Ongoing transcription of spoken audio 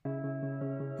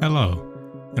Hello,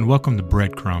 and welcome to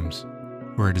Breadcrumbs,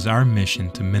 where it is our mission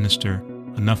to minister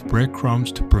enough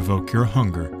breadcrumbs to provoke your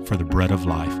hunger for the bread of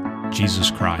life,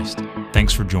 Jesus Christ.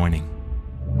 Thanks for joining.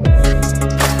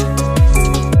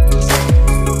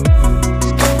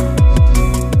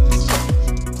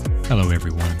 Hello,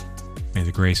 everyone. May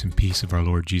the grace and peace of our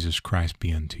Lord Jesus Christ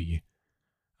be unto you.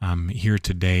 I'm here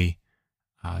today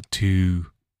to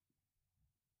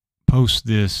post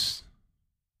this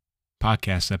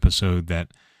podcast episode that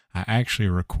I actually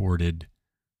recorded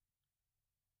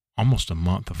almost a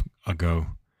month ago.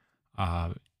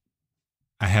 I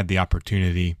had the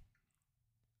opportunity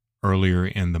earlier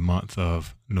in the month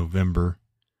of November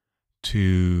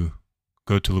to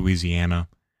go to Louisiana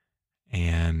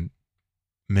and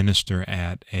minister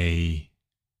at a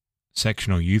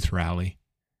sectional youth rally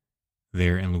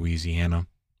there in Louisiana.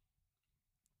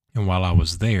 And while I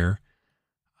was there,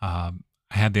 I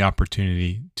had the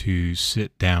opportunity to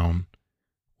sit down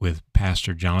with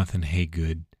Pastor Johnathan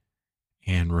Haygood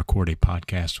and record a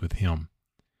podcast with him.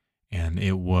 And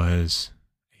it was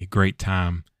a great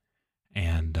time.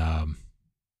 And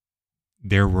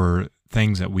there were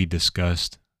things that we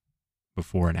discussed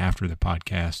before and after the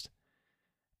podcast.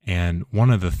 And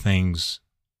one of the things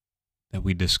that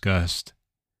we discussed,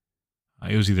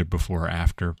 it was either before or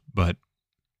after, but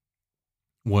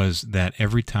was that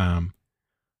every time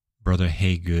Brother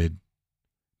Haygood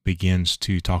begins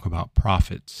to talk about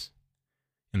prophets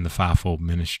in the fivefold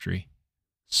ministry,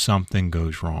 something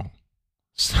goes wrong.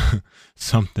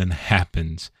 Something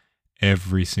happens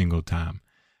every single time.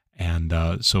 And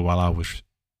so while I was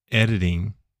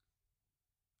editing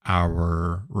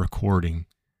our recording,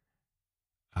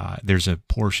 there's a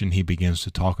portion he begins to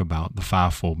talk about the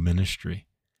fivefold ministry.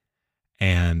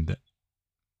 And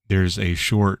there's a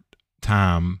short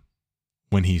time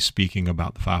when he's speaking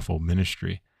about the fivefold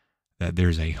ministry that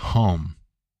there's a hum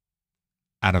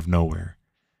out of nowhere.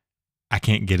 I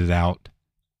can't get it out.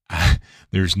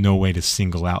 There's no way to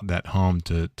single out that hum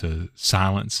to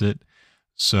silence it.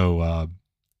 So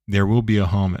there will be a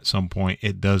hum at some point.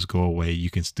 It does go away.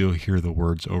 You can still hear the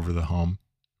words over the hum.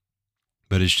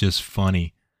 But it's just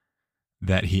funny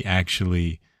that he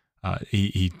actually,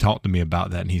 he talked to me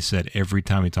about that, and he said every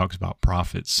time he talks about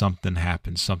prophets, something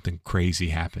happens, something crazy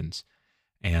happens.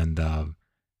 And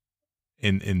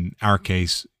in our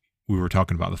case, we were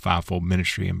talking about the fivefold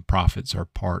ministry, and prophets are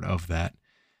part of that.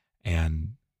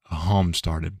 And a hum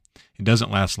started. It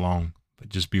doesn't last long, but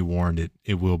just be warned,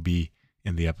 it will be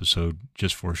in the episode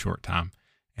just for a short time,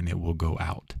 and it will go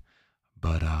out.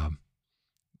 But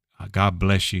God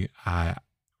bless you. I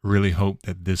really hope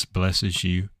that this blesses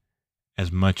you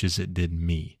as much as it did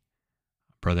me.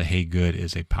 Brother Haygood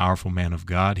is a powerful man of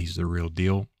God. He's the real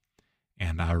deal.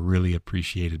 And I really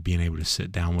appreciated being able to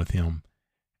sit down with him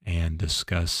and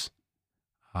discuss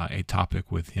a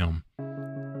topic with him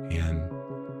and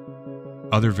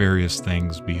other various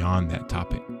things beyond that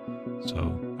topic.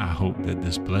 So I hope that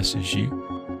this blesses you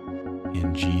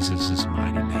in Jesus'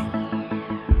 mighty name.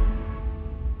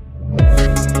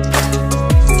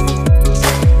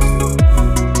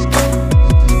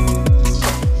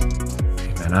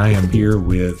 And I am here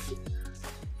with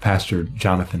Pastor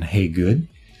Johnathan Haygood.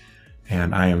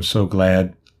 And I am so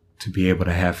glad to be able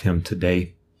to have him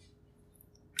today,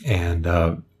 and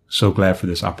so glad for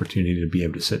this opportunity to be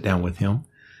able to sit down with him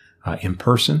in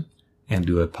person and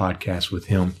do a podcast with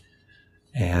him.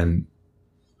 And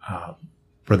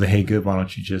Brother Haygood, why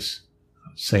don't you just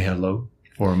say hello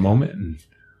for a moment?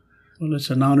 Well, it's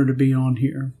an honor to be on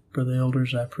here, Brother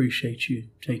Elders. I appreciate you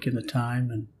taking the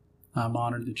time, and I'm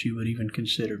honored that you would even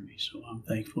consider me. So I'm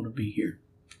thankful to be here.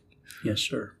 Yes,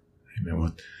 sir. Amen.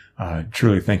 Well,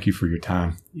 truly thank you for your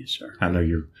time. Yes, sir. I know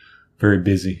you're very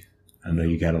busy. I know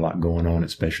you got a lot going on,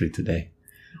 especially today.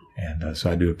 And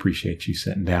so I do appreciate you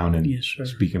sitting down and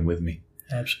speaking with me.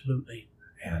 Absolutely.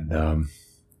 And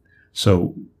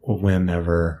so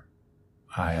whenever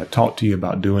I talked to you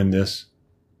about doing this,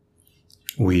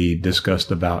 we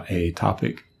discussed about a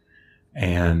topic,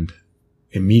 and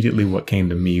immediately what came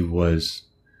to me was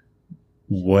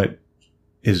what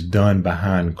is done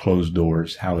behind closed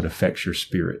doors, how it affects your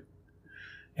spirit.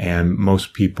 And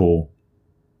most people,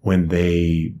 when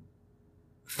they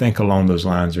think along those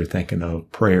lines, are thinking of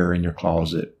prayer in your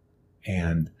closet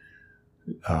and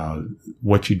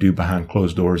what you do behind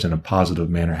closed doors in a positive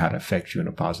manner, how it affects you in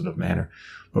a positive manner.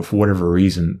 But for whatever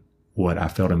reason, what I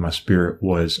felt in my spirit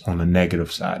was on the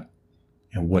negative side,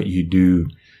 and what you do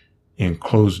in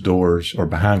closed doors or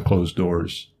behind closed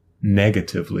doors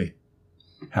negatively,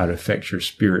 how it affects your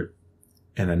spirit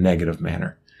in a negative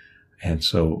manner. And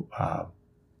so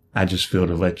I just feel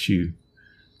to let you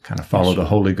kind of follow the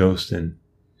Holy Ghost and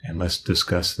let's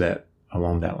discuss that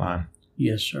along that line?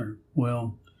 Yes, sir.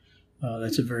 Well,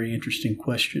 that's a very interesting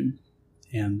question.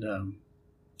 And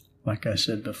like I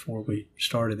said before we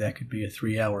started, that could be a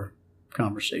 3-hour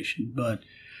conversation. But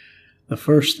the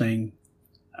first thing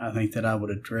I think that I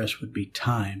would address would be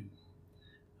time.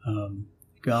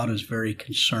 God is very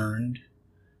concerned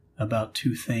about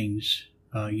two things.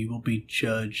 You will be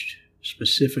judged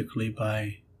specifically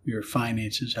by your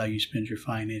finances, how you spend your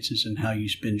finances, and how you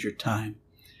spend your time.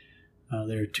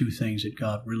 There are two things that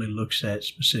God really looks at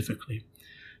specifically.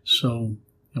 So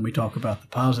when we talk about the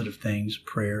positive things,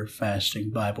 prayer, fasting,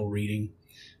 Bible reading,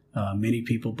 many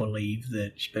people believe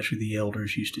that, especially the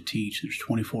elders used to teach, there's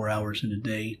 24 hours in a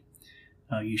day.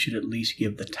 You should at least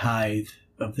give the tithe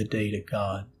of the day to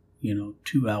God.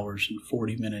 2 hours and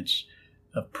 40 minutes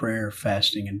of prayer,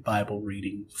 fasting, and Bible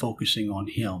reading, focusing on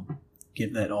Him.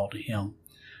 Give that all to Him.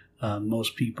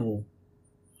 Most people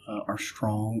are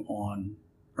strong on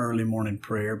early morning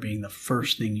prayer being the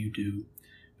first thing you do,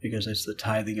 because it's the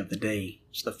tithing of the day.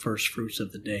 It's the first fruits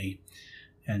of the day.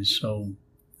 And so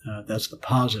that's the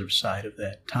positive side of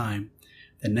that time.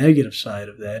 The negative side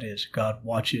of that is God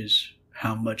watches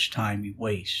how much time you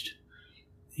waste.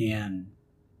 And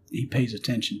He pays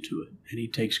attention to it. And He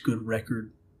takes good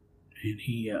record. And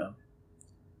He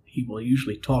will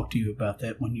usually talk to you about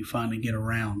that when you finally get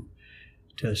around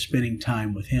to spending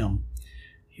time with Him.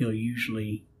 He'll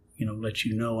usually, let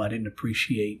you know, I didn't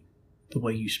appreciate the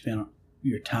way you spent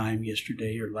your time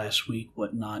yesterday or last week,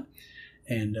 whatnot.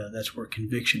 And that's where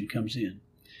conviction comes in.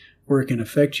 Where it can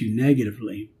affect you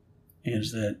negatively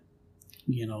is that,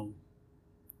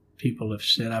 people have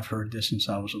said, I've heard this since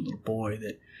I was a little boy,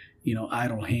 that,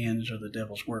 idle hands are the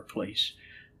devil's workplace.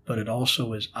 But it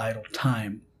also is idle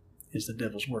time is the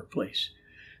devil's workplace.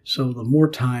 So the more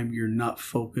time you're not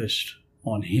focused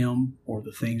on Him or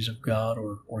the things of God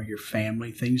or your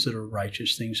family, things that are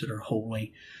righteous, things that are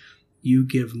holy, you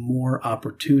give more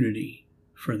opportunity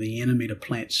for the enemy to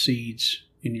plant seeds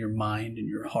in your mind, in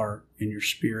your heart, in your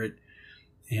spirit,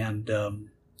 and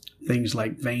things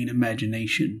like vain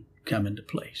imagination come into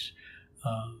place.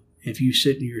 If you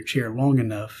sit in your chair long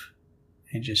enough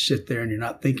and just sit there and you're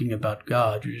not thinking about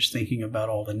God, you're just thinking about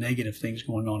all the negative things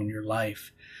going on in your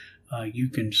life, you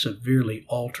can severely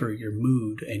alter your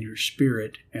mood and your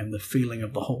spirit and the feeling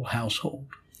of the whole household.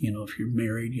 If you're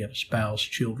married, you have a spouse,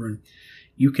 children,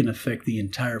 you can affect the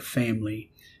entire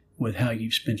family with how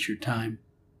you've spent your time.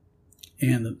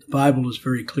 And the Bible is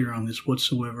very clear on this.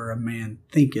 Whatsoever a man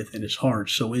thinketh in his heart,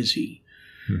 so is he.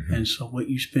 Mm-hmm. And so what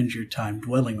you spend your time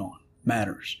dwelling on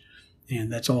matters.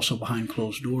 And that's also behind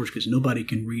closed doors, because nobody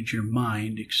can read your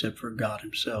mind except for God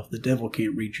Himself. The devil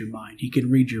can't read your mind. He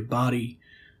can read your body,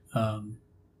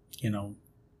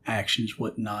 actions,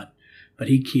 whatnot, but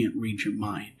he can't read your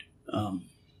mind.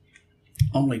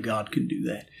 Only God can do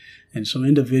that. And so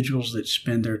individuals that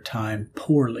spend their time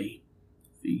poorly,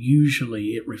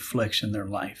 usually it reflects in their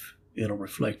life. It'll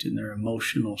reflect in their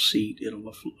emotional seat.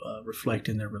 It'll reflect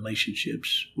in their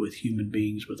relationships with human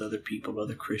beings, with other people,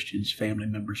 other Christians, family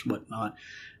members, whatnot.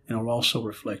 And it'll also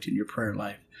reflect in your prayer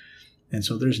life. And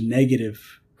so there's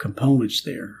negative components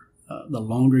there. The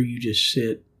longer you just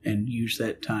sit and use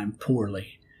that time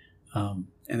poorly, and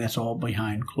that's all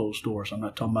behind closed doors. I'm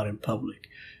not talking about in public.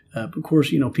 Of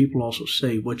course, people also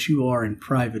say what you are in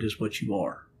private is what you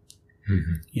are.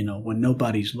 Mm-hmm. When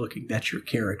nobody's looking, that's your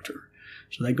character.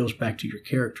 So that goes back to your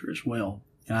character as well.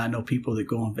 And I know people that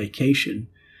go on vacation,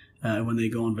 and when they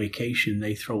go on vacation,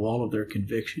 they throw all of their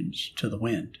convictions to the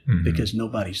wind because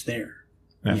nobody's there.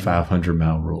 That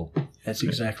 500-mile rule. That's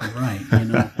exactly right.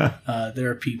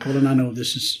 There are people, and I know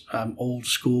I'm old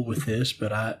school with this,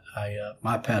 but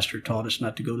my pastor taught us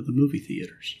not to go to the movie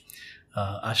theaters.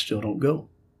 I still don't go,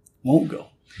 won't go.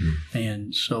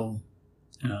 And so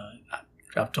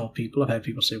I've told people, I've had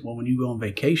people say, well, when you go on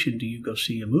vacation, do you go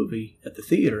see a movie at the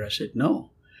theater? I said,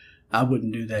 no, I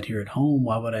wouldn't do that here at home.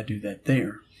 Why would I do that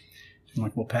there? I'm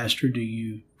like, well, Pastor, do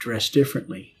you dress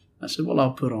differently? I said, well,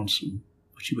 I'll put on some,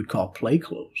 what you would call play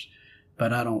clothes,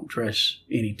 but I don't dress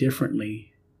any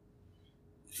differently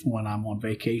when I'm on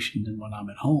vacation than when I'm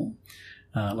at home.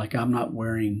 Like I'm not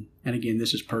wearing, and again,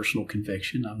 this is personal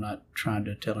conviction. I'm not trying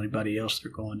to tell anybody else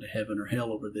they're going to heaven or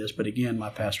hell over this. But again, my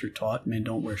pastor taught men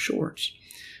don't wear shorts.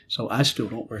 So I still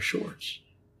don't wear shorts.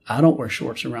 I don't wear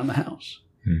shorts around the house.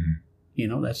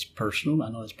 Mm-hmm. That's personal. I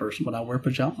know that's personal, but I wear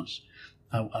pajamas.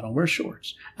 I don't wear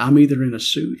shorts. I'm either in a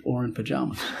suit or in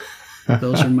pajamas.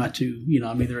 Those are my two,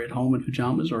 I'm either at home in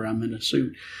pajamas or I'm in a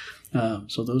suit.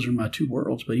 So those are my two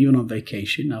worlds. But even on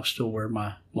vacation, I'll still wear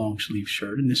my long sleeve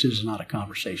shirt. And this is not a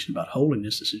conversation about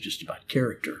holiness. This is just about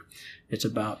character. It's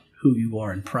about who you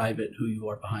are in private, who you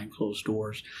are behind closed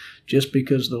doors. Just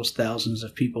because those thousands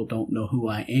of people don't know who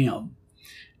I am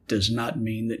does not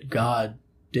mean that God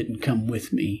didn't come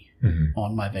with me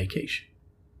on my vacation.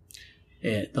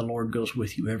 The Lord goes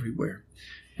with you everywhere.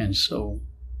 And so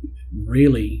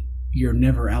really, you're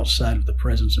never outside of the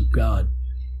presence of God.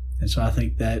 And so I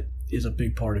think that is a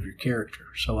big part of your character.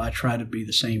 So I try to be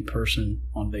the same person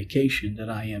on vacation that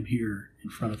I am here in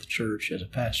front of the church as a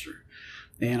pastor.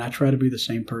 And I try to be the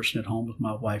same person at home with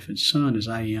my wife and son as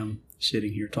I am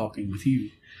sitting here talking with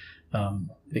you,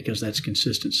 because that's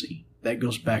consistency. That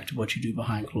goes back to what you do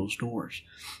behind closed doors.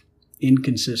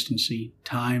 Inconsistency,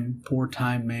 poor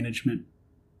time management,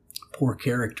 poor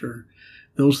character,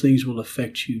 those things will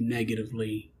affect you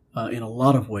negatively in a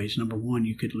lot of ways. Number one,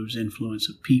 you could lose influence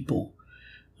of people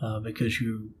because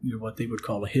you're what they would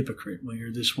call a hypocrite. Well,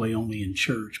 you're this way only in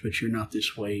church, but you're not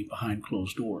this way behind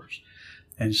closed doors.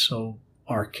 And so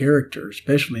our character,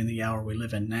 especially in the hour we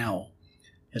live in now,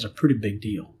 is a pretty big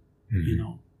deal,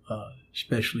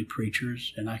 especially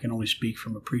preachers. And I can only speak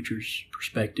from a preacher's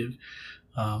perspective.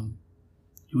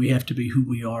 We have to be who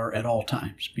we are at all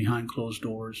times, behind closed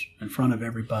doors, in front of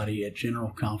everybody, at general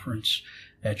conference,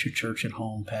 at your church at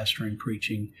home, pastoring,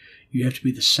 preaching. You have to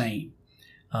be the same.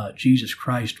 Jesus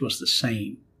Christ was the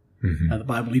same. The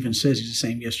Bible even says he's the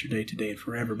same yesterday, today, and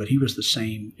forever, but he was the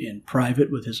same in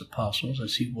private with his apostles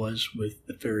as he was with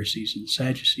the Pharisees and the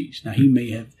Sadducees. Now, he may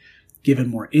have given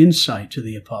more insight to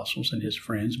the apostles and his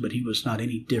friends, but he was not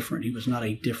any different. He was not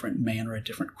a different man or a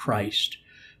different Christ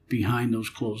behind those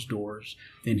closed doors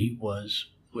than he was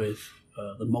with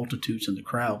the multitudes and the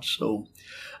crowds. So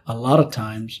a lot of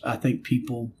times I think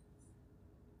people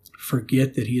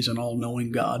forget that he is an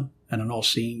all-knowing God and an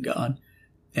all-seeing God,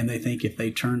 and they think if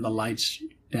they turn the lights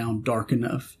down dark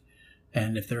enough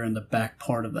and if they're in the back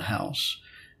part of the house,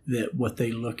 that what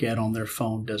they look at on their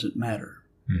phone doesn't matter.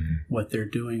 What they're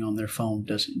doing on their phone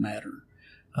doesn't matter.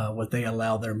 What they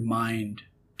allow their mind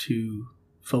to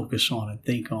focus on and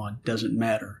think on doesn't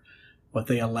matter. What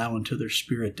they allow into their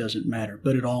spirit doesn't matter.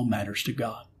 But it all matters to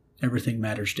God. Everything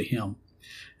matters to him.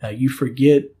 You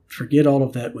forget all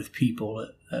of that with people.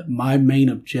 My main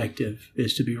objective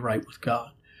is to be right with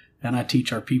God. And I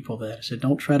teach our people that. I said,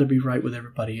 don't try to be right with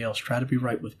everybody else. Try to be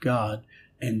right with God,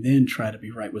 and then try to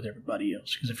be right with everybody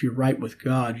else. Because if you're right with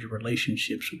God, your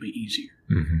relationships will be easier.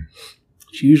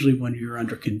 It's usually when you're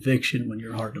under conviction, when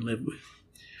you're hard to live with.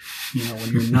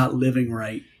 When you're not living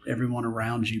right, everyone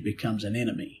around you becomes an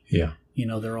enemy. Yeah.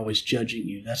 They're always judging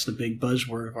you. That's the big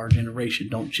buzzword of our generation.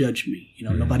 Don't judge me.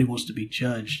 Nobody wants to be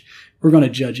judged. We're going to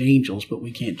judge angels, but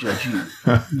we can't judge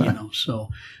you. So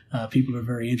people are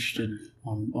very interested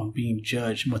on being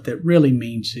judged. And what that really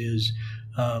means is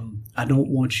I don't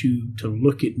want you to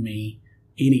look at me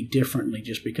any differently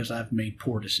just because I've made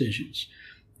poor decisions.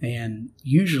 And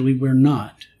usually we're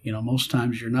not. Most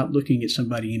times you're not looking at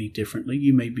somebody any differently.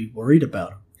 You may be worried about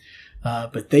them.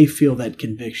 But they feel that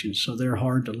conviction, so they're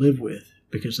hard to live with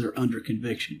because they're under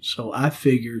conviction. So I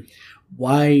figured,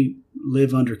 why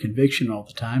live under conviction all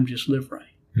the time? Just live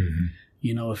right.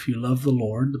 If you love the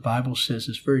Lord, the Bible says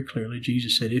this very clearly.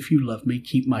 Jesus said, if you love me,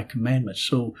 keep my commandments.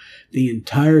 So the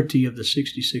entirety of the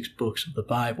 66 books of the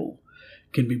Bible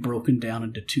can be broken down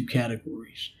into two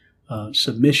categories,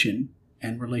 submission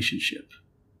and relationship.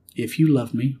 If you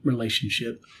love me,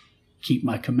 relationship. Keep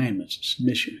my commandments,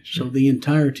 submission. So the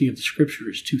entirety of the Scripture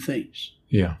is two things.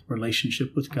 Yeah.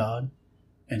 Relationship with God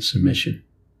and submission.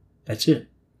 That's it.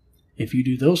 If you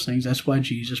do those things, that's why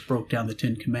Jesus broke down the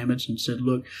 10 Commandments and said,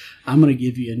 look, I'm going to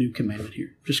give you a new commandment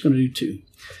here. I'm just going to do two.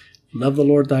 Love the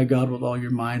Lord thy God with all your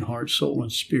mind, heart, soul,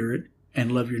 and spirit,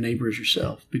 and love your neighbor as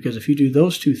yourself. Because if you do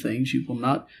those two things, you will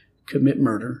not commit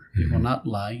murder. You will not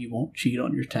lie. You won't cheat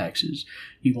on your taxes.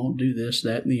 You won't do this,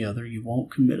 that, and the other. You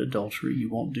won't commit adultery. You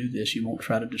won't do this. You won't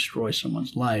try to destroy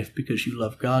someone's life because you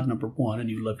love God, number one, and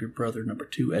you love your brother, number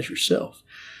two, as yourself.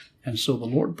 And so the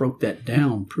Lord broke that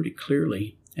down pretty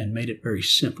clearly and made it very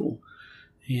simple.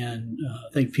 And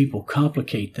I think people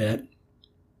complicate that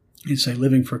and say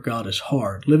living for God is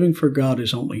hard. Living for God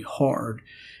is only hard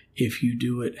if you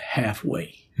do it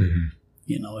halfway.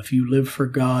 If you live for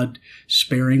God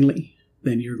sparingly,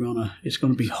 then it's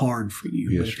going to be hard for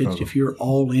you. But if you're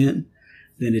all in,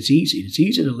 then it's easy. It's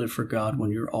easy to live for God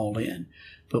when you're all in.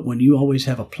 But when you always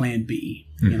have a plan B,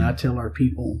 and I tell our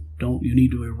people, you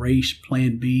need to erase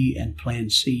plan B and plan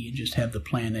C and just have the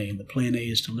plan A. And the plan A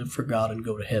is to live for God and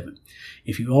go to heaven.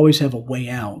 If you always have a way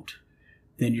out,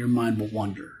 then your mind will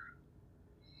wander.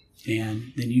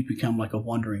 And then you become like a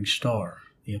wandering star,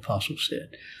 the apostle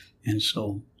said. And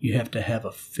so you have to have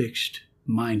a fixed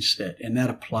mindset, and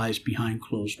that applies behind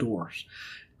closed doors.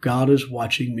 God is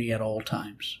watching me at all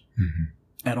times.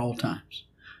 at all times.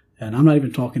 And I'm not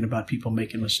even talking about people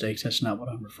making mistakes. That's not what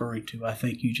I'm referring to. I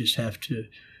think you just have to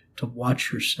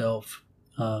watch yourself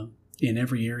in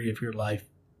every area of your life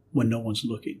when no one's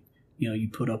looking. You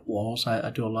put up walls. I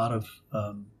do a lot of,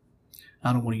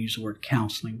 I don't want to use the word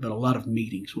counseling, but a lot of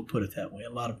meetings, we'll put it that way, a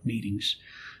lot of meetings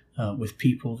with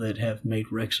people that have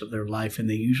made wrecks of their life, and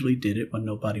they usually did it when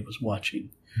nobody was watching.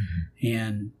 Mm-hmm.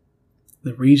 And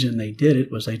the reason they did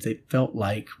it was they felt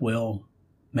like, well,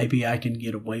 maybe I can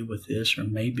get away with this, or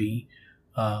maybe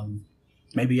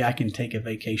I can take a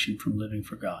vacation from living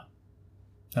for God.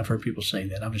 I've heard people say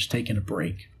that. I'm just taking a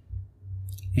break.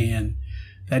 And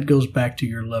that goes back to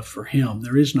your love for Him.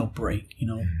 There is no break.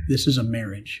 This is a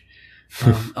marriage.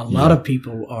 A lot of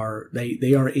people are,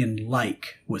 they are in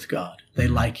like with God. They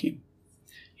like Him.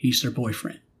 He's their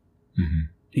boyfriend. Mm-hmm.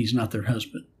 He's not their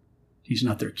husband. He's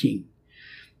not their king.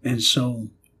 And so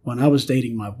when I was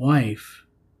dating my wife,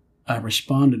 I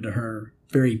responded to her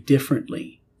very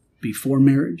differently before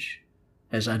marriage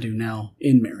as I do now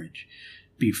in marriage.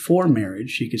 Before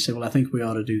marriage, she could say, well, I think we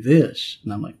ought to do this.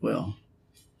 And I'm like, well,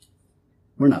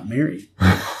 we're not married.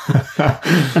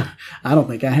 I don't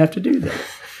think I have to do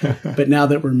that. But now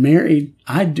that we're married,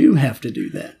 I do have to do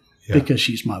that because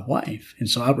she's my wife. And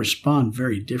so I respond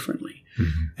very differently.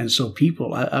 Mm-hmm. And so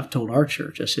people, I've told our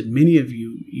church, I said, many of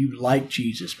you like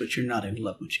Jesus, but you're not in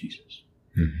love with Jesus.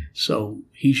 Mm-hmm. So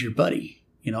He's your buddy.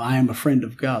 I am a friend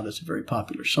of God. That's a very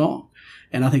popular song.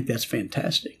 And I think that's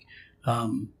fantastic.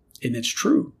 And it's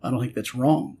true. I don't think that's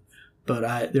wrong.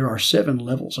 But there are 7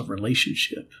 levels of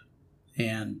relationship.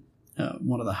 And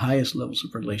one of the highest levels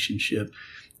of relationship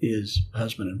is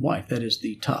husband and wife. That is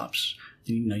the tops.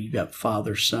 You've got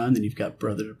father, son, then you've got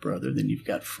brother to brother, then you've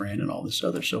got friend and all this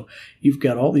other. So you've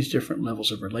got all these different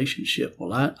levels of relationship.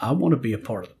 Well, I want to be a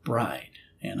part of the bride.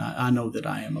 And I know that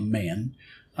I am a man.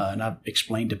 And I've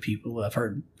explained to people, I've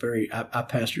heard I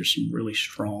pastor some really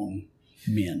strong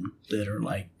men that are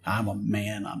like, I'm a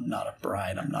man, I'm not a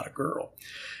bride, I'm not a girl.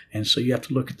 And so you have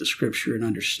to look at the scripture and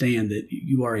understand that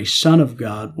you are a son of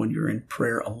God when you're in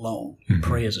prayer alone. You mm-hmm.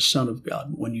 pray as a son of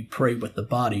God. When you pray with the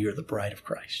body, you're the bride of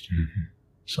Christ. Mm-hmm.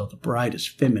 So the bride is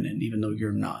feminine, even though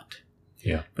you're not.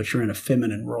 Yeah. But you're in a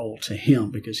feminine role to Him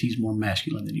because He's more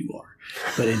masculine than you are.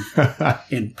 But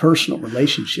in personal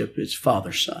relationship, it's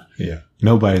father-son. Yeah.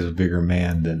 Nobody's a bigger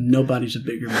man than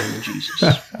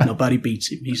Jesus. Nobody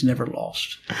beats Him. He's never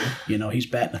lost. He's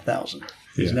batting 1,000.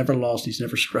 He's never lost. He's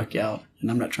never struck out.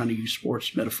 And I'm not trying to use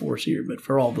sports metaphors here, but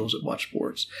for all those that watch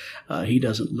sports, He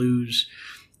doesn't lose.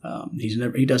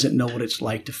 He doesn't know what it's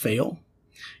like to fail.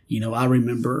 I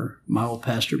remember my old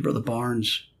pastor, Brother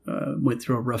Barnes, went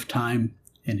through a rough time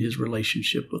in his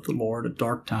relationship with the Lord, a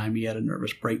dark time. He had a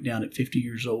nervous breakdown at 50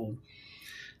 years old.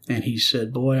 And he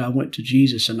said, boy, I went to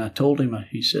Jesus and I told Him,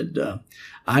 he said,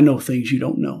 I know things you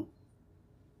don't know.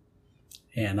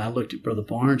 And I looked at Brother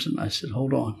Barnes and I said,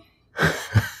 hold on.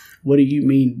 What do you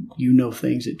mean you know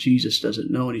things that Jesus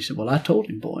doesn't know? And he said, well, I told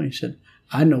him, boy. He said,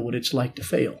 I know what it's like to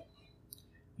fail.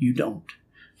 You don't.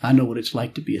 I know what it's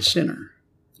like to be a sinner.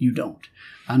 You don't.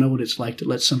 I know what it's like to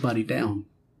let somebody down.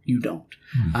 You don't.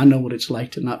 I know what it's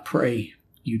like to not pray.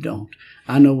 You don't.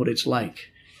 I know what it's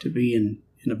like to be in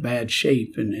a bad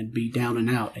shape and be down and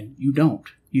out, and you don't.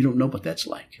 You don't know what that's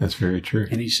like. That's very true.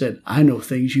 And he said, I know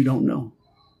things you don't know.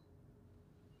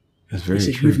 That's very true.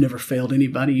 He said, true. You've never failed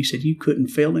anybody. He said, you couldn't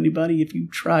fail anybody. If you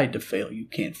tried to fail, you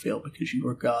can't fail because you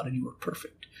are God and you are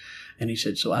perfect. And he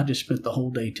said, so I just spent the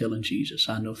whole day telling Jesus,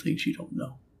 I know things you don't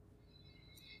know.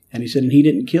 And he said, and He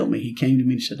didn't kill me. He came to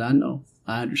me and said, I know.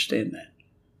 I understand that.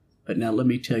 But now let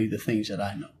me tell you the things that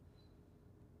I know.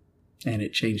 And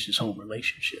it changed his whole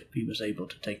relationship. He was able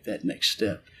to take that next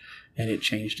step, and it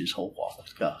changed his whole walk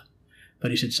with God.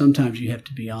 But he said, sometimes you have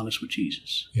to be honest with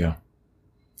Jesus. Yeah.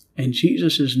 And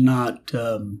Jesus is not,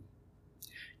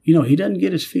 He doesn't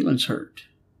get His feelings hurt.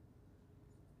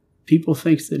 People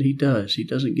think that He does. He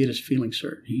doesn't get His feelings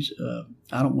hurt. He's,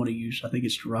 I don't want to use, I think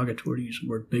it's derogatory to use the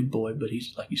word big boy, but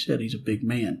he's, like you said, He's a big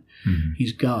man. Mm-hmm.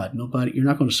 He's God. You're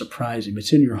not going to surprise Him.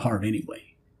 It's in your heart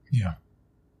anyway. Yeah.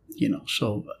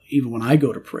 So even when I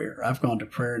go to prayer, I've gone to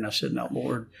prayer and I said, now,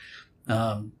 Lord,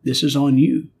 this is on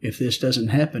You. If this doesn't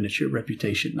happen, it's Your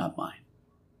reputation, not mine.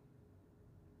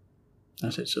 I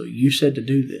said, so You said to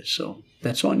do this, so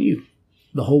that's on You.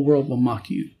 The whole world will mock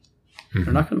You. Mm-hmm.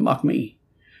 They're not going to mock me.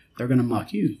 They're going to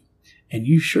mock You. And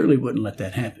You surely wouldn't let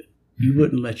that happen. You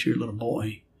wouldn't let your little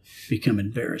boy become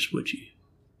embarrassed, would you?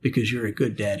 Because you're a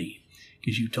good daddy.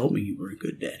 Because You told me You were a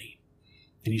good daddy.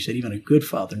 And You said even a good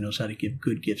father knows how to give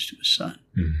good gifts to his son.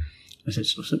 Mm-hmm. I said,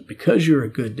 so because you're a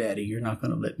good daddy, you're not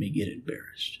going to let me get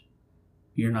embarrassed.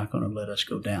 You're not going to let us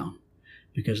go down.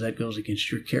 Because that goes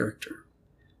against Your character.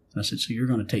 And I said, so you're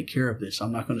going to take care of this.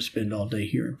 I'm not going to spend all day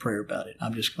here in prayer about it.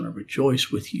 I'm just going to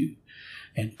rejoice with you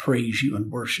and praise you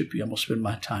and worship you. I'm going to spend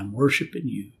my time worshiping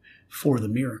you for the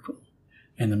miracle.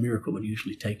 And the miracle would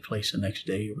usually take place the next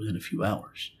day or within a few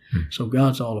hours. So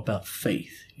God's all about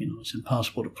faith. It's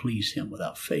impossible to please him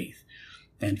without faith.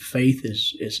 And faith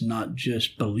is not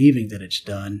just believing that it's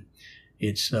done.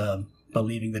 It's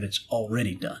believing that it's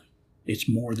already done. It's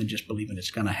more than just believing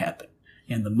it's going to happen.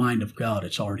 In the mind of God,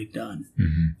 it's already done.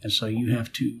 And so you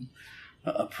have to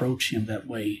approach him that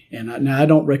way. And I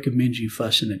don't recommend you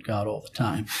fussing at God all the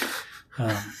time.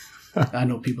 I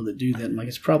know people that do that. And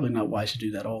it's probably not wise to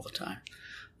do that all the time.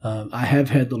 I have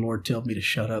had the Lord tell me to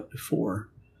shut up before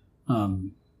a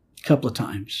couple of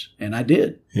times. And I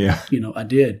did. Yeah. I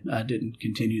did. I didn't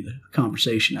continue the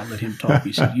conversation. I let him talk.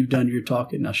 He said, you've done your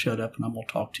talking. Now shut up and I'm going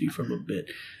to talk to you for a little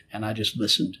bit. And I just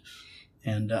listened.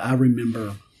 And I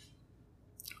remember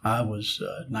I was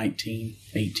 18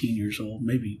 years old,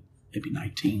 maybe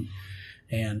 19.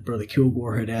 And Brother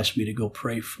Kilgore had asked me to go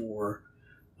pray for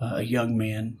a young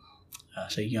man. I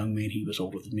say young man, he was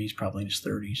older than me. He's probably in his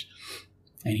 30s.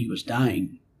 And he was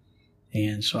dying.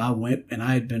 And so I went, and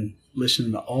I had been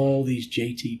listening to all these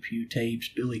J.T. Pugh tapes,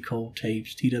 Billy Cole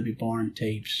tapes, T.W. Barnes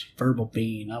tapes, Verbal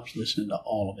Bean. I was listening to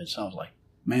all of it. So I was like,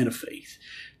 man of faith.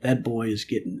 That boy is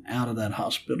getting out of that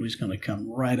hospital. He's going to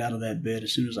come right out of that bed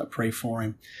as soon as I pray for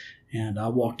him. And I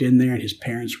walked in there, and his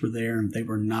parents were there, and they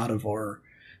were not of our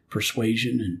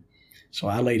persuasion. And so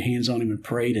I laid hands on him and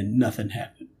prayed, and nothing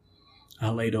happened. I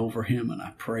laid over him, and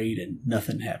I prayed, and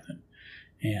nothing happened.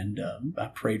 And I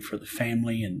prayed for the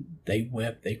family, and they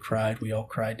wept, they cried, we all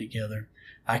cried together.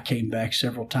 I came back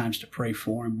several times to pray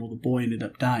for him. Well, the boy ended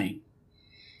up dying,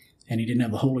 and he didn't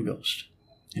have the Holy Ghost,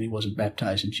 and he wasn't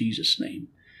baptized in Jesus' name.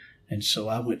 And so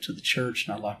I went to the church,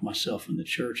 and I locked myself in the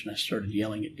church, and I started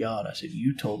yelling at God. I said,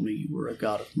 you told me you were a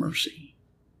God of mercy.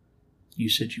 You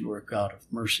said you were a God of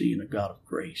mercy and a God of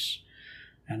grace.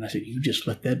 And I said, you just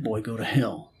let that boy go to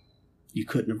hell. You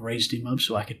couldn't have raised him up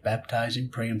so I could baptize him,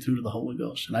 pray him through to the Holy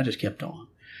Ghost. And I just kept on.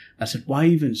 I said, why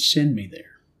even send me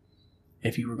there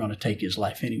if you were going to take his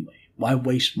life anyway? Why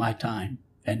waste my time?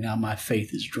 And now my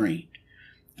faith is drained.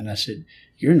 And I said,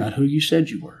 you're not who you said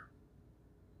you were.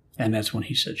 And that's when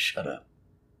he said, shut up.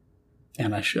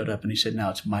 And I shut up, and he said, now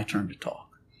it's my turn to talk.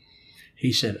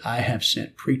 He said, I have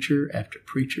sent preacher after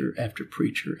preacher after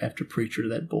preacher after preacher to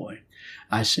that boy.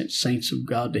 I sent saints of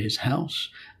God to his house.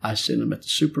 I sent him at the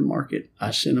supermarket.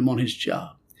 I sent him on his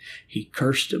job. He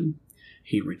cursed him.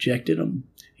 He rejected him.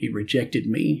 He rejected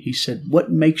me. He said,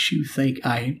 what makes you think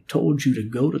I told you to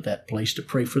go to that place to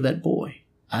pray for that boy?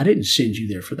 I didn't send you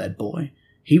there for that boy.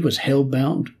 He was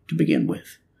hell-bound to begin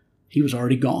with. He was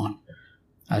already gone.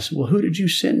 I said, well, who did you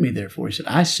send me there for? He said,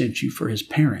 I sent you for his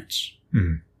parents.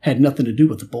 Had nothing to do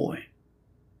with the boy.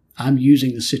 I'm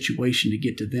using the situation to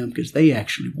get to them because they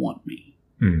actually want me.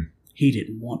 He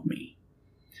didn't want me.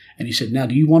 And he said, now,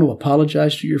 do you want to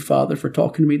apologize to your father for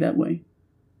talking to me that way?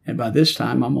 And by this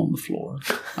time, I'm on the floor.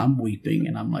 I'm weeping,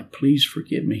 and I'm like, please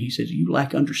forgive me. He said, you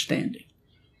lack understanding.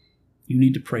 You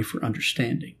need to pray for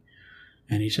understanding.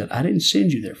 And he said, I didn't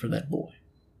send you there for that boy.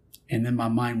 And then my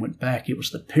mind went back. It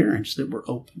was the parents that were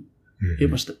open.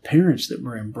 It was the parents that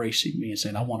were embracing me and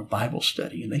saying, I want a Bible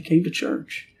study. And they came to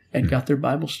church and got their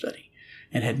Bible study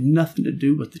and had nothing to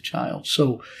do with the child.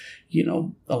 So,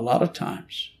 a lot of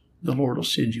times the Lord will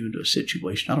send you into a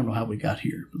situation. I don't know how we got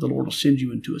here, but the Lord will send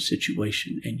you into a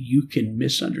situation and you can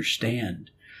misunderstand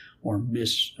or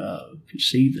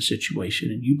misconceive the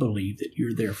situation, and you believe that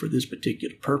you're there for this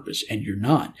particular purpose, and you're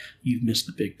not. You've missed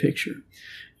the big picture.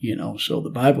 So the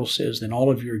Bible says, then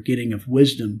all of your getting of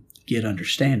wisdom, get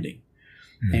understanding.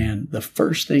 And the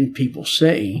first thing people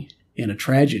say in a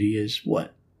tragedy is,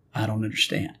 what? I don't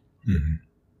understand.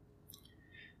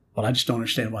 Well, I just don't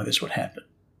understand why this would happen.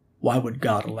 Why would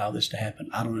God allow this to happen?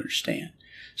 I don't understand.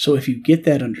 So if you get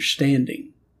that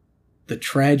understanding, the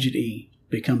tragedy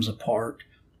becomes a part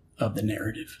of the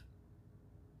narrative.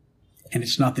 And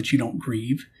it's not that you don't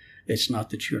grieve. It's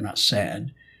not that you're not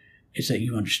sad. It's that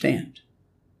you understand.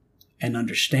 And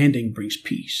understanding brings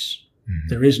peace.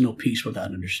 There is no peace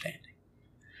without understanding.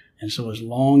 And so as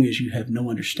long as you have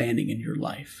no understanding in your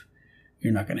life,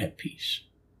 you're not going to have peace.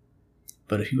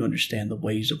 But if you understand the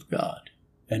ways of God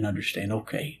and understand,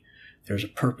 okay, there's a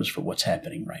purpose for what's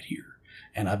happening right here.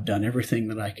 And I've done everything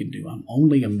that I can do. I'm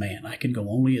only a man. I can go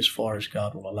only as far as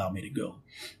God will allow me to go.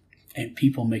 And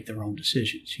people make their own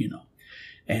decisions,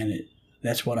 And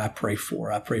that's what I pray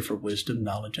for. I pray for wisdom,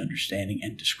 knowledge, understanding,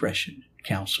 and discretion,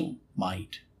 counsel,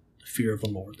 might, the fear of the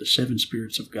Lord, the 7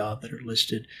 spirits of God that are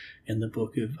listed in the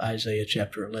book of Isaiah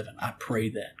chapter 11. I pray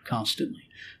that constantly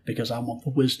because I want the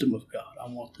wisdom of God. I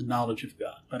want the knowledge of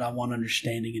God, but I want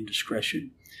understanding and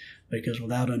discretion, because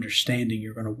without understanding,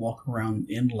 you're going to walk around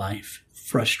in life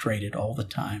frustrated all the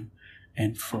time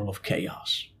and full of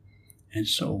chaos. And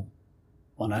so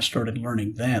when I started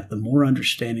learning that, the more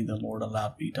understanding the Lord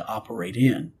allowed me to operate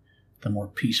in, the more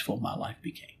peaceful my life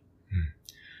became.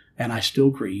 And I still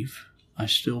grieve. I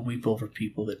still weep over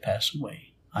people that pass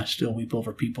away. I still weep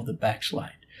over people that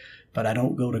backslide. But I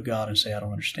don't go to God and say, I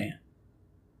don't understand.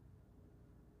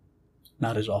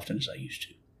 Not as often as I used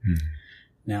to.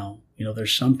 Now,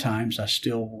 there's sometimes I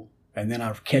still, and then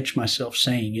I catch myself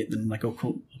saying it, and I'm like,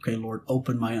 okay, Lord,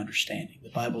 open my understanding. The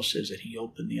Bible says that he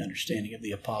opened the understanding of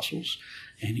the apostles,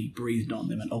 and he breathed on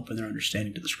them and opened their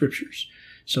understanding to the Scriptures.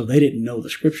 So they didn't know the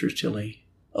Scriptures till he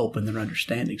opened their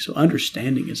understanding. So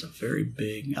understanding is a very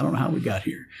big, I don't know how we got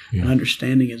here, but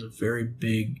understanding is a very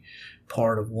big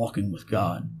part of walking with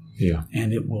God. Yeah.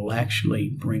 And it will actually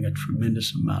bring a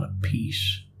tremendous amount of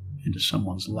peace into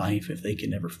someone's life if they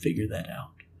can ever figure that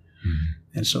out.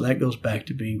 And so that goes back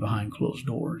to being behind closed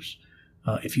doors.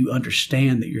 If you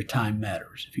understand that your time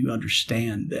matters, if you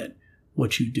understand that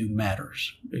what you do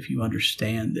matters, if you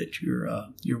understand that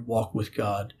your walk with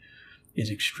God is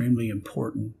extremely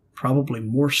important, probably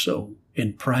more so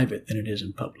in private than it is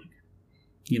in public.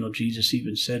 Jesus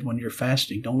even said when you're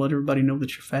fasting, don't let everybody know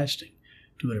that you're fasting.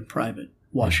 Do it in private.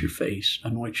 Wash your face,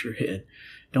 anoint your head.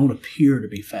 Don't appear to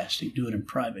be fasting. Do it in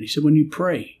private. He said when you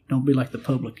pray, don't be like the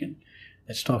publican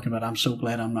that's talking about, I'm so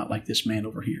glad I'm not like this man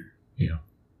over here. Yeah.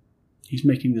 He's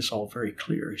making this all very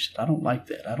clear. He said, I don't like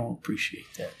that. I don't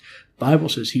appreciate that. The Bible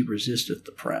says he resisteth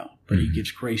the proud, but he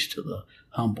gives grace to the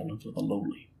humble and to the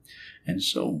lowly. And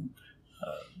so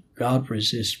God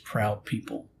resists proud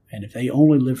people. And if they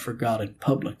only live for God in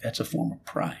public, that's a form of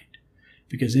pride.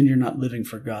 Because then you're not living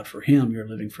for God for him, you're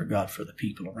living for God for the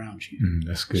people around you.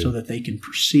 That's good. So that they can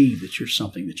perceive that you're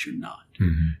something that you're not.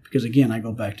 Because again, I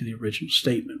go back to the original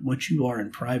statement. What you are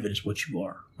in private is what you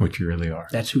are. What you really are.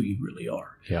 That's who you really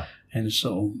are. Yeah. And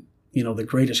so, the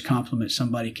greatest compliment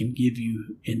somebody can give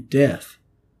you in death,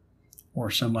 or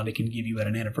somebody can give you at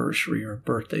an anniversary or a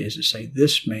birthday, is to say,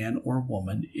 this man or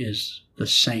woman is the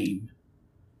same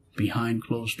behind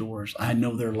closed doors. I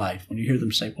know their life. When you hear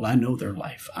them say, well, I know their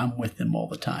life, I'm with them all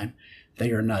the time,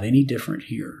 they are not any different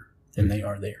here than they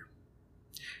are there.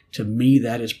 To me,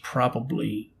 that is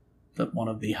probably one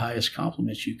of the highest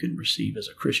compliments you can receive as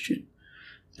a Christian,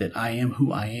 that I am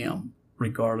who I am,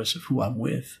 regardless of who I'm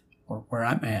with or where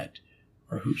I'm at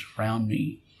or who's around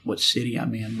me, what city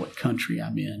I'm in, what country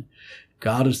I'm in.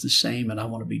 God is the same, and I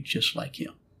want to be just like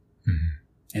him.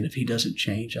 And if he doesn't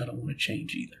change, I don't want to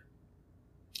change either.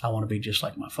 I want to be just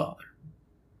like my Father.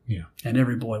 Yeah. And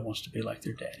every boy wants to be like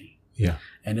their daddy. Yeah.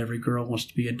 And every girl wants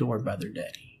to be adored by their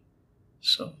daddy.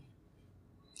 So,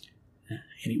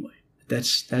 anyway,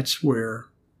 that's where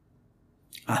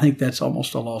I think that's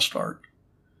almost a lost art.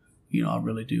 I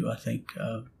really do. I think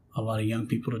a lot of young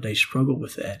people today struggle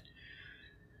with that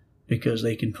because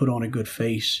they can put on a good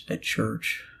face at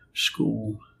church,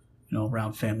 school,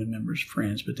 around family members,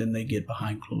 friends, but then they get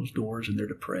behind closed doors and they're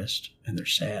depressed and they're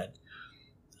sad.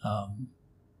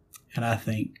 And I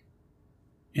think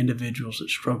individuals that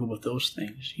struggle with those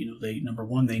things, number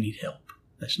one, they need help.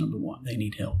 That's number one. They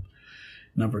need help.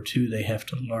 Number two, they have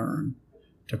to learn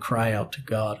to cry out to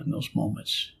God in those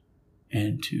moments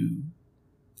and to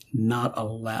not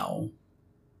allow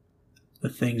the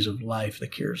things of life, the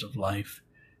cares of life,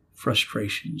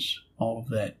 frustrations, all of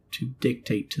that to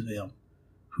dictate to them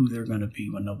who they're going to be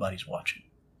when nobody's watching.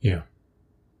 Yeah.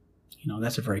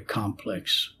 That's a very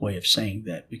complex way of saying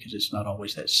that because it's not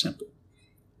always that simple.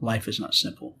 Life is not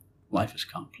simple. Life is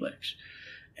complex.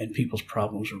 And people's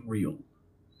problems are real.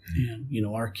 And,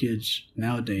 our kids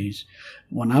nowadays,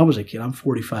 when I was a kid, I'm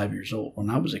 45 years old. When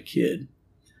I was a kid,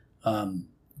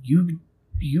 you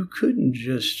couldn't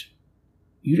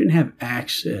you didn't have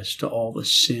access to all the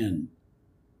sin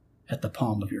at the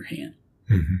palm of your hand.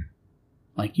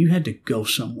 Like you had to go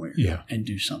somewhere and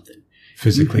do something.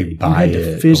 Physically buy it. You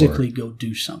had to physically go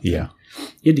do something. Yeah.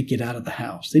 You had to get out of the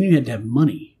house. Then you had to have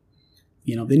money.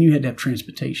 Then you had to have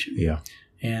transportation. Yeah.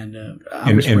 And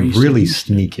and really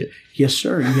sneak it. Yes,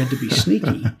 sir. You had to be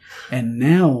sneaky. And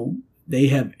now they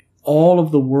have all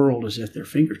of the world is at their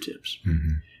fingertips.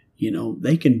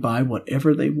 They can buy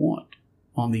whatever they want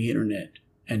on the internet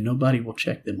and nobody will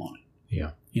check them on it.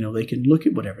 Yeah. They can look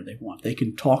at whatever they want. They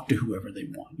can talk to whoever they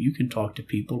want. You can talk to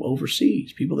people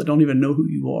overseas, people that don't even know who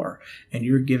you are, and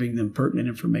you're giving them pertinent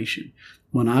information.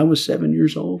 When I was 7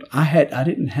 years old, I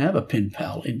didn't have a pen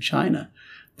pal in China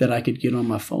that I could get on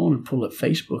my phone and pull up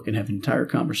Facebook and have entire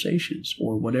conversations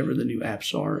or whatever the new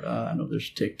apps are. I know there's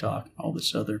TikTok, all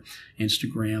this other,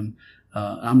 Instagram.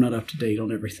 I'm not up to date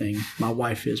on everything. My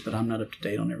wife is, but I'm not up to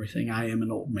date on everything. I am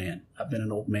an old man. I've been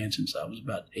an old man since I was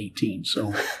about 18.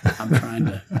 So I'm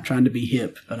trying to be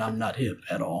hip, but I'm not hip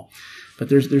at all. But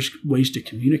there's ways to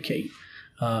communicate.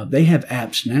 They have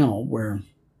apps now where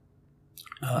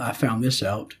I found this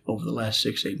out over the last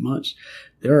 6-8 months.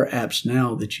 There are apps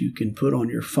now that you can put on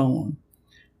your phone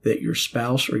that your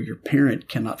spouse or your parent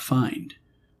cannot find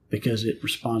because it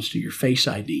responds to your Face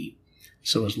ID.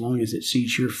 So as long as it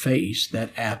sees your face, that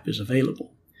app is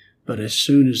available. But as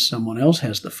soon as someone else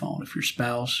has the phone, if your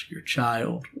spouse, your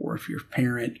child, or if your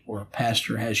parent or a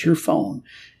pastor has your phone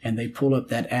and they pull up,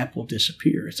 that app will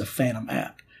disappear. It's a phantom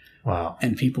app. Wow.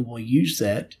 And people will use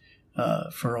that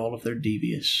for all of their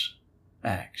devious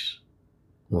acts.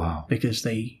 Wow. Because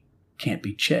they can't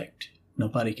be checked.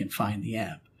 Nobody can find the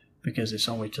app because it's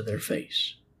only to their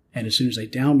face. And as soon as they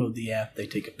download the app, they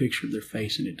take a picture of their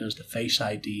face and it does the Face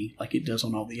ID like it does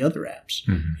on all the other apps.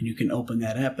 Mm-hmm. And you can open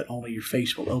that app, but only your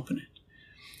face will open it.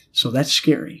 So that's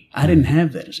scary. I didn't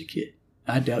have that as a kid.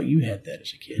 I doubt you had that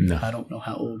as a kid. No. I don't know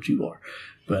how old you are.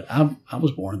 But I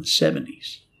was born in the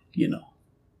 70s, you know.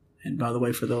 And by the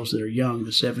way, for those that are young,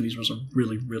 the 70s was a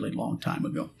really, really long time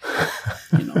ago.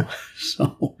 You know,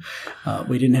 so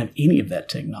we didn't have any of that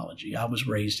technology. I was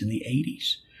raised in the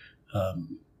 80s.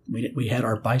 We had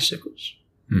our bicycles.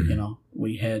 Mm-hmm. You know,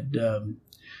 we had,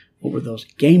 what were those?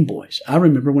 Game Boys. I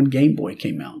remember when Game Boy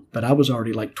came out, but I was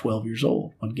already like 12 years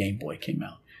old when Game Boy came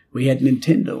out. We had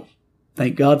Nintendo.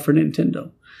 Thank God for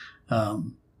Nintendo.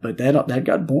 But that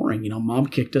got boring. You know, Mom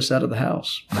kicked us out of the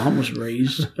house. Mom was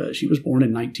raised, she was born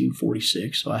in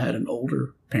 1946, so I had an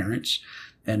older parents.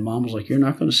 And Mom was like, "You're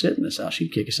not going to sit in this house."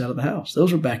 She'd kick us out of the house.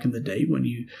 Those were back in the day when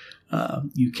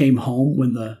you came home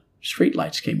when the street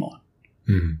lights came on.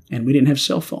 Mm-hmm. And we didn't have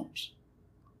cell phones.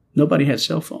 Nobody had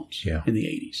cell phones in the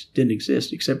 80s. Didn't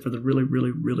exist except for the really,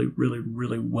 really, really, really,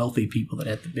 really wealthy people that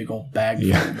had the big old bag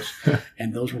phones.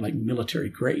 And those were like military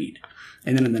grade.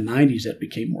 And then in the 90s, that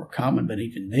became more common. But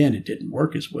even then, it didn't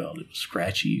work as well. It was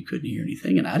scratchy. You couldn't hear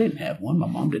anything. And I didn't have one. My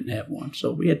mom didn't have one.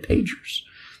 So we had pagers.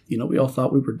 You know, we all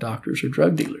thought we were doctors or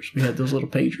drug dealers. We had those little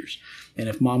pagers. And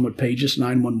if Mom would page us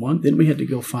 911, then we had to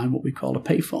go find what we called a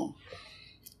payphone.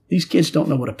 These kids don't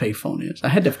know what a payphone is. I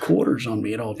had to have quarters on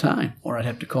me at all time, or I'd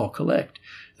have to call collect.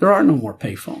 There are no more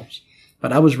payphones.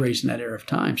 But I was raised in that era of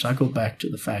time, so I go back to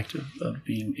the fact of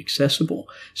being accessible.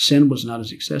 Sin was not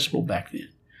as accessible back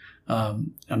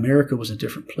then. America was a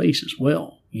different place as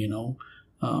well, you know.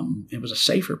 It was a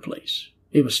safer place.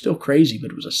 It was still crazy,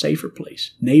 but it was a safer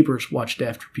place. Neighbors watched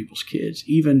after people's kids.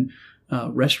 Even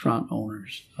restaurant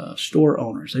owners, store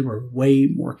owners, they were way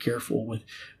more careful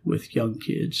with young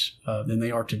kids than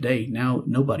they are today. Now,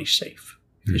 nobody's safe.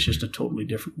 Mm-hmm. It's just a totally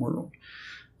different world.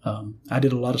 I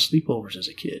did a lot of sleepovers as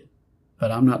a kid,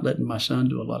 but I'm not letting my son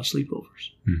do a lot of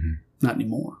sleepovers. Mm-hmm. Not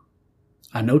anymore.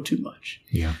 I know too much.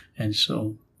 Yeah. And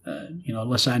so, you know,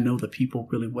 unless I know the people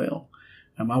really well.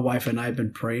 And my wife and I have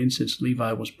been praying since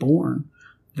Levi was born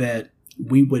that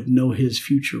we would know his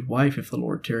future wife, if the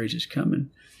Lord tarries his coming,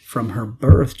 from her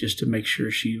birth, just to make sure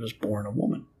she was born a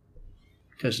woman.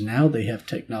 Because now they have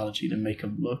technology to make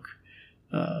them look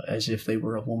as if they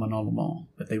were a woman all along,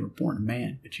 but they were born a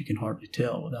man, but you can hardly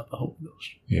tell without the Holy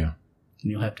Ghost. Yeah.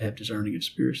 And you'll have to have discerning of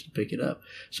spirits to pick it up.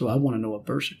 So I want to know a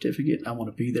birth certificate. I want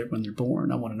to be there when they're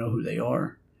born. I want to know who they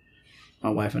are. My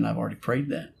wife and I have already prayed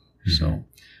that. Mm-hmm. So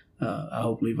I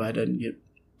hope Levi doesn't get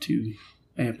too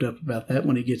amped up about that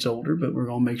when he gets older, but we're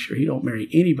going to make sure he don't marry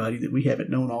anybody that we haven't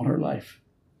known all her life.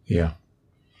 Yeah.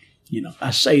 You know,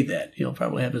 I say that. He'll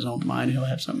probably have his own mind. He'll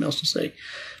have something else to say.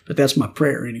 But that's my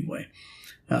prayer anyway.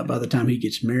 By the time he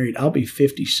gets married, I'll be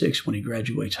 56 when he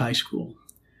graduates high school.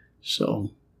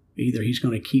 So either he's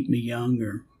going to keep me young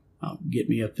or get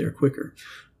me up there quicker.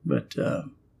 But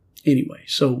anyway,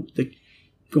 so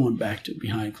going back to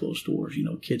behind closed doors, you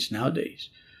know, kids nowadays,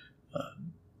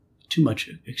 too much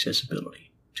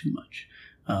accessibility, too much.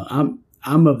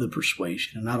 I'm of the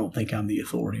persuasion, and I don't think I'm the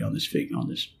authority on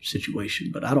this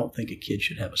situation, but I don't think a kid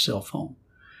should have a cell phone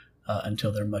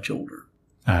until they're much older.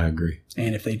 I agree.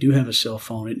 And if they do have a cell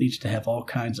phone, it needs to have all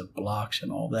kinds of blocks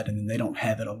and all that, and then they don't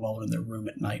have it alone in their room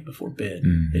at night before bed.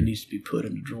 Mm-hmm. It needs to be put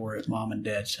in a drawer at mom and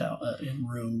dad's house, in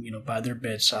room, you know, by their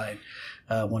bedside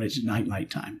when it's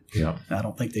nighttime. Yeah. I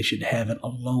don't think they should have it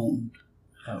alone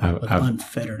with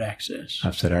unfettered access.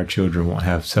 I've said our children won't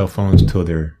have cell phones until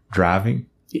they're driving.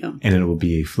 Yeah. And it will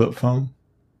be a flip phone,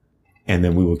 and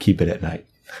then we will keep it at night.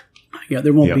 Yeah,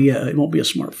 there won't be it won't be a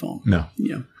smartphone. No.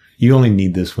 Yeah. You only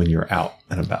need this when you're out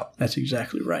and about. That's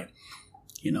exactly right.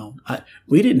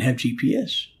 We didn't have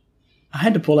GPS. I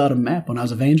had to pull out a map when I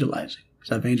was evangelizing,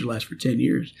 because I evangelized for 10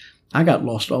 years. I got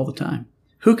lost all the time.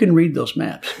 Who can read those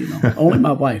maps? Only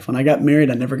my wife. When I got married,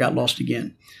 I never got lost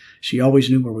again. She always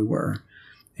knew where we were.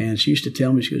 And she used to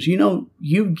tell me, she goes,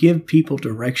 you give people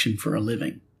direction for a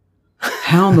living.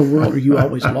 How in the world are you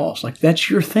always lost? Like, that's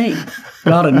your thing.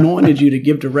 God anointed you to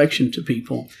give direction to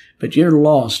people, but you're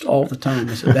lost all the time.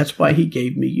 I said, that's why he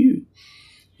gave me you.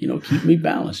 Keep me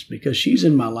balanced, because she's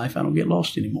in my life. I don't get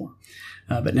lost anymore.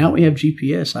 But now we have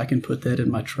GPS. I can put that in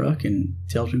my truck and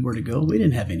it tells me where to go. We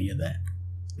didn't have any of that.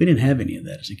 We didn't have any of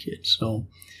that as a kid. So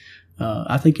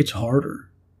I think it's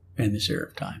harder in this era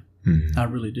of time. Mm-hmm. I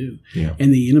really do. Yeah.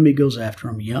 And the enemy goes after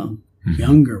them young,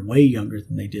 younger, way younger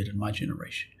than they did in my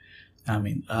generation. I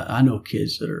mean, I know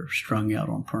kids that are strung out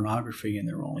on pornography and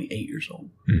they're only 8 years old.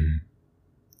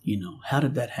 Mm-hmm. How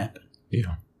did that happen?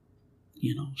 Yeah.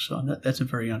 So that's a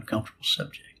very uncomfortable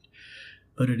subject.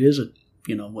 But it is a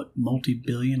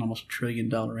multi-billion, almost $1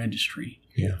 trillion industry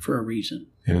for a reason.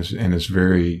 And it's a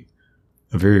very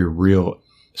real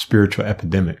spiritual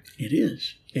epidemic. It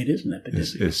is. It is an epidemic.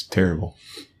 It's terrible.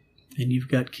 And you've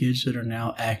got kids that are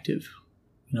now active,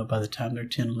 by the time they're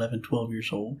 10, 11, 12 years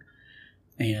old.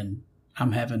 And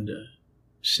I'm having to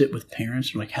sit with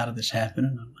parents and like, how did this happen?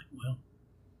 And I'm like, well,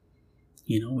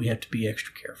 we have to be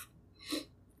extra careful.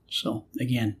 So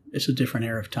again, it's a different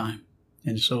era of time.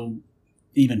 And so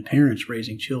even parents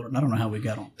raising children, I don't know how we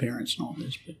got on parents and all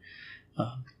this, but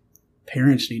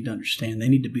parents need to understand they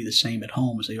need to be the same at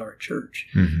home as they are at church,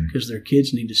 because their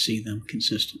kids need to see them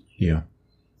consistently. Yeah.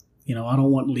 I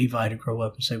don't want Levi to grow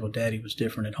up and say, well, Daddy was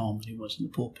different at home than he was in the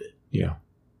pulpit. Yeah.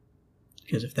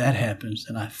 Because if that happens,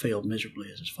 then I failed miserably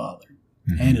as his father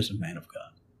and as a man of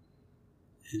God.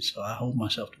 And so I hold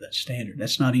myself to that standard.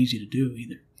 That's not easy to do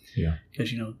either. Yeah.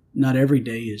 Because, not every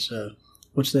day is,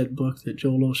 what's that book that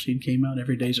Joel Osteen came out?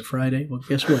 Every day's a Friday. Well,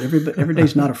 guess what? Every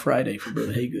day's not a Friday for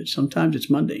Brother Haygood. Sometimes it's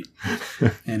Monday.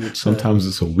 And it's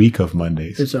it's a week of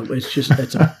Mondays. It's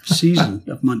a season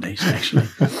of Mondays, actually.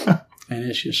 And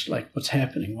it's just like, what's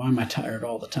happening? Why am I tired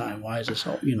all the time? Why is this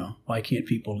all, why can't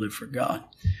people live for God?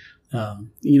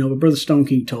 But Brother Stone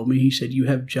King told me, he said, you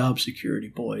have job security,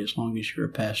 boy, as long as you're a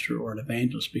pastor or an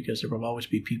evangelist, because there will always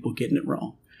be people getting it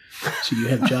wrong. So you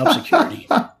have job security.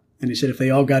 And he said, if they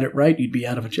all got it right, you'd be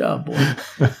out of a job, boy.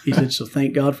 He said, so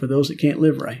thank God for those that can't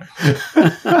live right.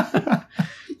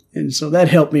 And so that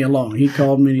helped me along. He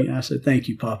called me. I said, thank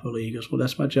you, Papa Lee. He goes, well,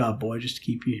 that's my job, boy, just to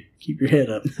keep your head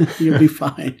up. You'll be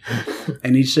fine.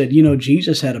 And he said,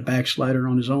 Jesus had a backslider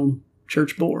on his own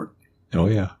church board. Oh,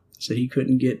 yeah. He said he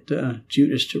couldn't get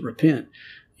Judas to repent,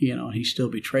 and he still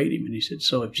betrayed him. And he said,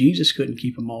 so if Jesus couldn't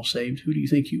keep them all saved, who do you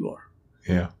think you are?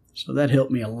 Yeah. So that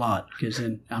helped me a lot, because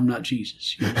then I'm not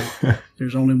Jesus.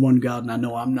 There's only one God, and I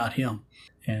know I'm not him.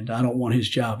 And I don't want his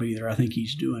job either. I think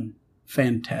he's doing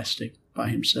fantastic by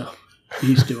himself.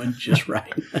 He's doing just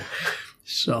right.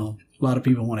 So a lot of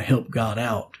people want to help God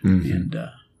out, and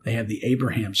they have the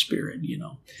Abraham spirit,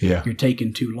 Yeah. You're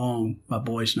taking too long. My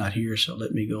boy's not here, so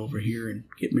let me go over here and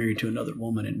get married to another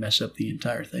woman and mess up the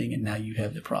entire thing, and now you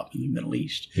have the problem in the Middle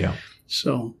East. Yeah.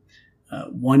 So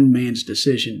one man's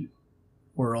decision,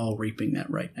 we're all reaping that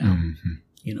right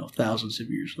now, thousands of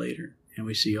years later. And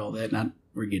we see all that. And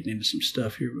we're getting into some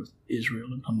stuff here with Israel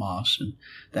and Hamas. And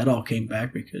that all came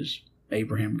back because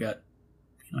Abraham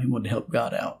he wanted to help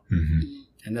God out.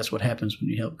 And that's what happens when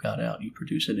you help God out. You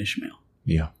produce an Ishmael.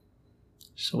 Yeah.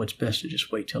 So it's best to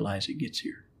just wait till Isaac gets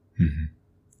here.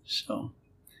 So,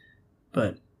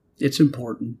 but it's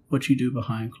important. What you do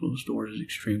behind closed doors is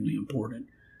extremely important.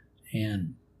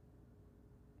 And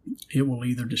it will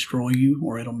either destroy you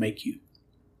or it'll make you.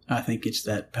 I think it's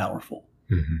that powerful.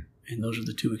 And those are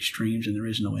the two extremes, and there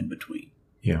is no in between.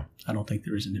 Yeah. I don't think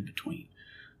there is an in between.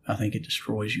 I think it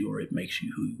destroys you or it makes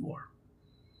you who you are.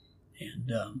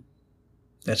 And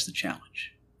that's the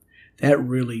challenge. That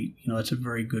really, that's a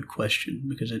very good question,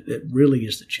 because it really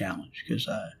is the challenge, because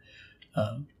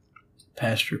I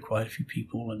pastor quite a few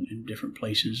people in different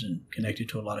places and connected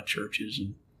to a lot of churches,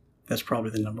 and that's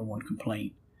probably the number one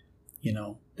complaint.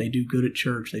 They do good at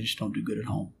church, they just don't do good at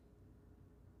home.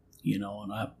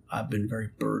 And I've been very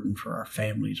burdened for our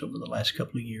families over the last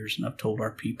couple of years, and I've told our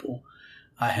people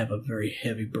I have a very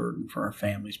heavy burden for our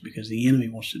families, because the enemy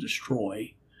wants to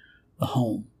destroy the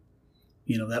home.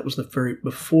 That was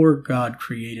before God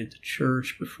created the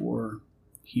church, before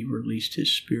he released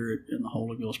his Spirit and the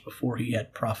Holy Ghost, before he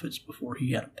had prophets, before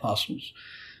he had apostles,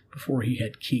 before he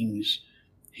had kings,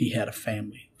 he had a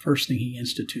family. First thing he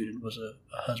instituted was a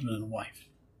husband and a wife.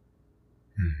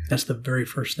 That's the very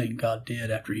first thing God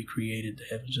did after he created the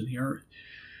heavens and the earth,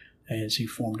 as he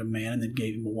formed a man and then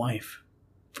gave him a wife.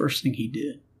 First thing he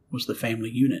did was the family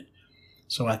unit.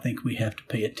 So I think we have to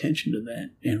pay attention to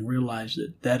that and realize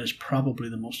that that is probably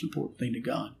the most important thing to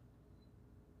God.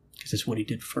 Because it's what he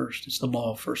did first. It's the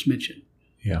law of first mention.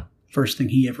 Yeah. First thing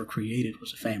he ever created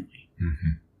was a family. Mm-hmm.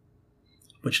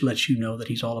 Which lets you know that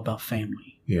he's all about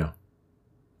family. Yeah.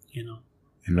 You know.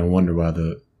 And no wonder why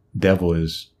the devil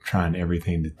is trying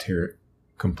everything to tear it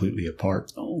completely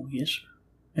apart. Oh, yes, sir.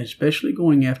 And especially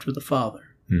going after the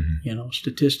father. Mm-hmm. You know,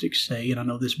 statistics say, and I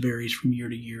know this varies from year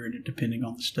to year and depending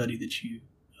on the study that you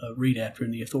read after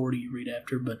and the authority you read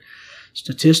after, but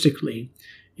statistically,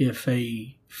 if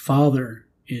a father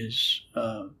is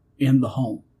in the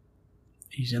home,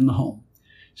 he's in the home,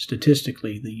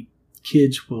 statistically, the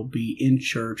kids will be in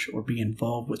church or be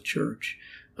involved with church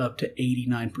up to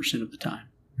 89% of the time.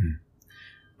 Mm.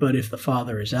 But if the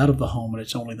father is out of the home and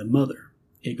it's only the mother,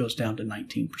 it goes down to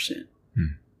 19%.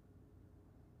 Mm.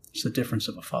 It's the difference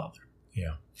of a father.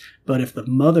 Yeah. But if the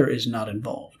mother is not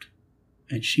involved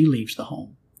and she leaves the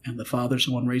home and the father's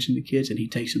the one raising the kids and he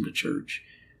takes them to church,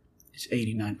 it's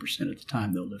 89% of the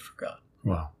time they'll live for God.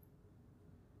 Wow.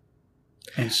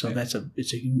 And so it's a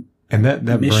and that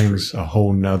mystery. Brings a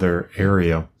whole nother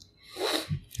area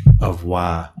of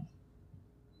why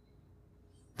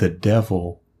the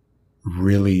devil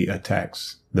really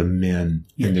attacks the men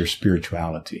in their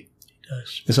spirituality. He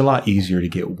does. It's a lot easier to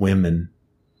get women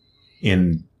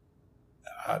in,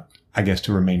 I guess,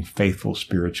 to remain faithful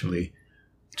spiritually,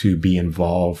 to be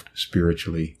involved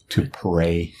spiritually, to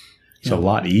pray. It's a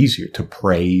lot easier to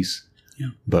praise. Yeah.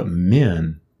 But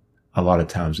men, a lot of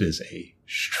times, is a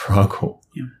struggle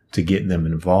to get them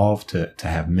involved, to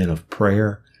have men of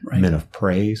prayer, men of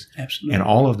praise. Absolutely. And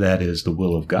all of that is the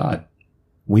will of God.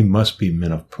 We must be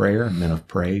men of prayer, men of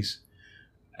praise,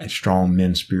 and strong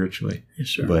men spiritually. Yes,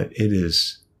 sir. But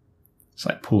it's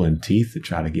like pulling teeth to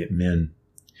try to get men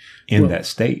in that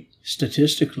state.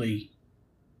 Statistically,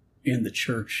 in the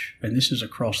church, and this is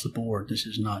across the board, this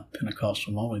is not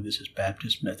Pentecostal only, this is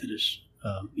Baptist, Methodist,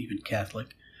 even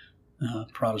Catholic,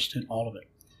 Protestant, all of it.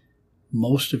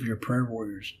 Most of your prayer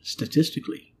warriors,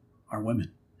 statistically, are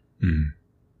women. Mm-hmm.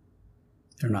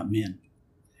 They're not men.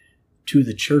 To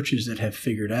the churches that have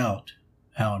figured out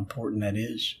how important that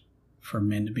is for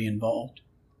men to be involved,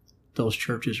 those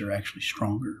churches are actually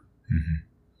stronger.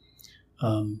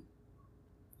 Mm-hmm.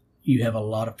 You have a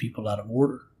lot of people out of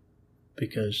order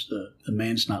because the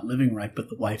man's not living right, but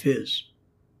the wife is.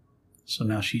 So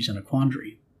now she's in a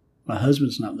quandary. My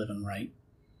husband's not living right,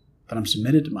 but I'm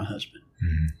submitted to my husband.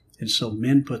 Mm-hmm. And so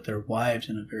men put their wives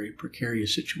in a very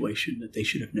precarious situation that they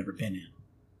should have never been in.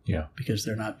 Yeah. Because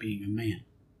they're not being a man.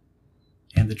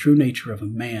 And the true nature of a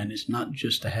man is not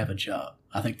just to have a job.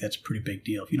 I think that's a pretty big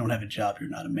deal. If you don't have a job, you're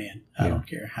not a man. I don't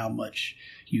care how much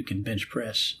you can bench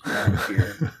press. I don't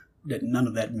care. That none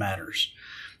of that matters.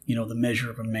 You know, the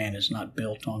measure of a man is not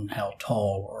built on how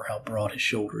tall or how broad his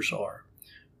shoulders are.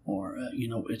 Or,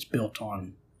 it's built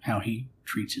on how he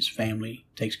treats his family,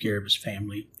 takes care of his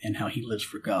family, and how he lives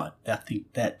for God. I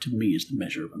think that, to me, is the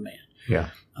measure of a man. Yeah.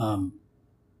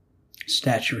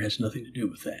 Stature has nothing to do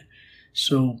with that.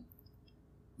 So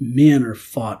men are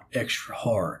fought extra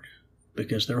hard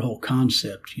because their whole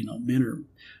concept, men are,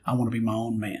 I want to be my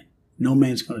own man. No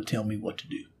man's going to tell me what to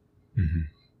do. Mm-hmm.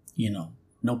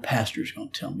 No pastor's going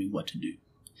to tell me what to do.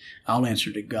 I'll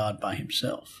answer to God by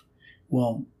himself.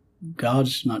 Well,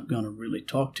 God's not going to really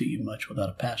talk to you much without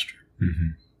a pastor.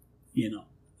 Mm-hmm.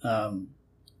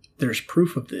 There's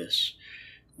proof of this.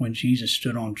 When Jesus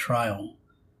stood on trial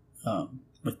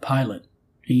with Pilate,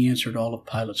 he answered all of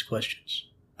Pilate's questions.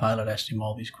 Pilate asked him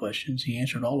all these questions. He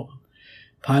answered all of them.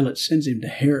 Pilate sends him to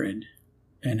Herod,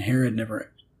 and Herod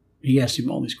he asked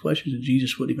him all these questions, and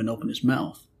Jesus wouldn't even open his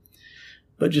mouth.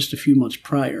 But just a few months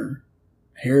prior,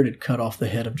 Herod had cut off the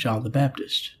head of John the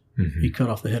Baptist. Mm-hmm. He cut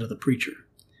off the head of the preacher.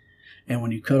 And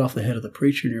when you cut off the head of the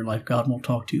preacher in your life, God won't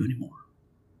talk to you anymore.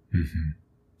 Mm-hmm.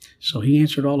 So he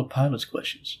answered all of Pilate's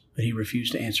questions, but he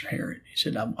refused to answer Herod. He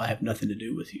said, I have nothing to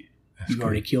do with you. You've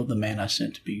already killed the man I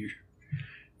sent to be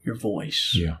your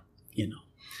voice. Yeah.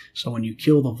 So when you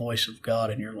kill the voice of God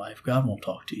in your life, God won't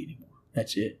talk to you anymore.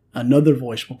 That's it. Another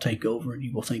voice will take over and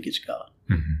you will think it's God.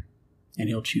 Mm-hmm. And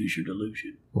he'll choose your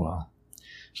delusion. Wow.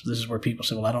 So this is where people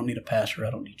say, well, I don't need a pastor. I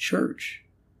don't need church.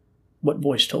 What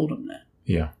voice told them that?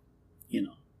 Yeah.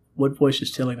 What voice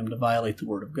is telling them to violate the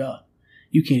word of God?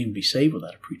 You can't even be saved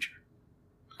without a preacher.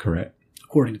 Correct.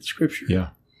 According to the scripture. Yeah.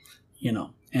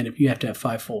 And if you have to have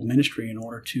fivefold ministry in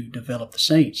order to develop the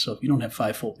saints. So if you don't have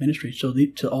fivefold ministry,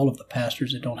 to all of the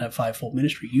pastors that don't have fivefold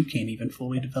ministry, you can't even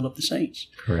fully develop the saints.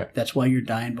 Correct. That's why you're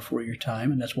dying before your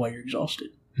time, and that's why you're exhausted.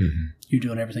 Mm-hmm. You're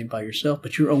doing everything by yourself,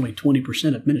 but you're only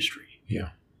 20% of ministry. Yeah.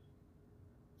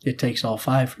 It takes all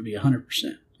 5 to be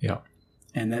 100%. Yeah.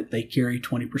 And that they carry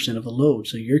 20% of the load.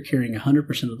 So you're carrying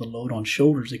 100% of the load on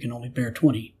shoulders that can only bear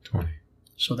 20.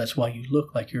 So that's why you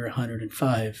look like you're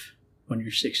 105 when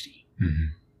you're 60. Mm-hmm.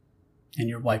 And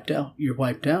you're wiped out. You're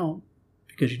wiped out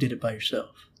because you did it by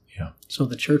yourself. Yeah. So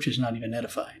the church is not even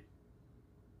edifying.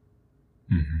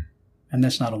 Mm-hmm. And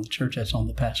that's not on the church, that's on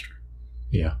the pastor.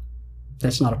 Yeah.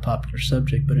 That's not a popular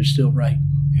subject, but it's still right.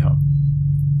 Yeah.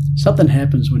 Something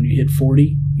happens when you hit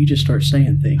 40, you just start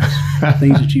saying things.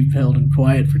 Things that you've held in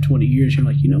quiet for 20 years. You're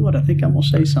like, you know what, I think I'm going to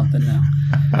say something now.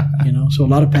 So a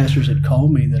lot of pastors that call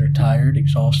me that are tired,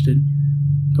 exhausted,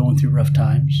 going through rough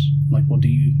times. I'm like, well, do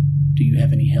you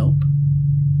have any help?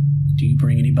 Do you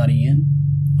bring anybody in?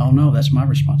 Oh, no, that's my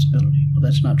responsibility. Well,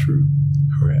 that's not true.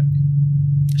 Correct.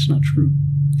 That's not true.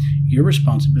 Your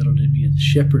responsibility to be the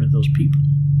shepherd of those people,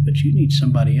 but you need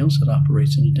somebody else that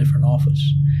operates in a different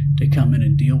office to come in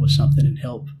and deal with something and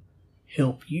help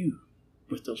you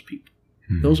with those people.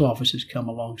 Mm-hmm. Those offices come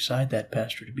alongside that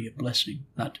pastor to be a blessing,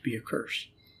 not to be a curse.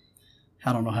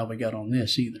 I don't know how we got on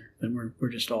this either, but we're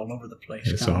just all over the place.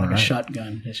 It's kind of like a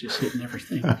shotgun that's just hitting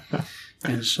everything.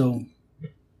 And so,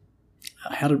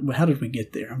 how did we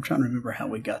get there? I'm trying to remember how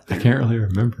we got there. I can't really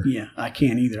remember. Yeah, I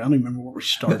can't either. I don't even remember where we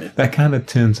started. That kind of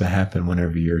tends to happen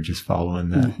whenever you're just following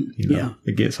that. Mm-hmm. Yeah.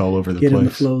 It gets all over the place. Get in the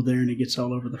place. flow there, and it gets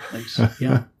all over the place.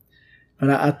 Yeah.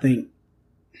 But I think,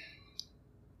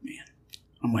 man,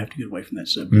 I'm going to have to get away from that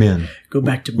subject. Men. Go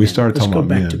back to men. We started talking about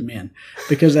men. Let's go back to men.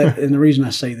 Because and the reason I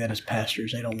say that is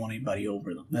pastors, they don't want anybody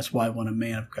over them. That's why when a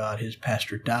man of God, his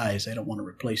pastor dies, they don't want to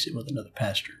replace it with another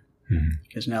pastor. Mm-hmm.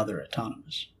 Because now they're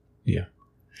autonomous. Yeah.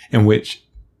 In which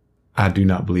I do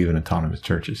not believe in autonomous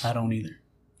churches. I don't either.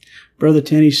 Brother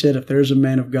Tenney said, if there's a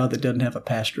man of God that doesn't have a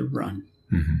pastor, run.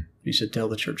 Mm-hmm. He said, tell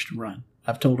the church to run.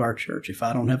 I've told our church, if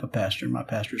I don't have a pastor, my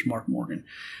pastor's Mark Morgan.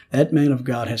 That man of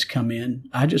God has come in.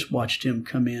 I just watched him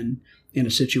come in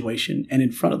a situation, and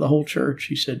in front of the whole church,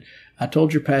 he said, I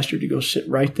told your pastor to go sit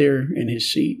right there in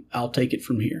his seat. I'll take it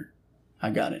from here. I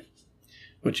got it.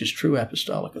 Which is true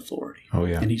apostolic authority. Oh,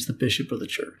 yeah. And he's the bishop of the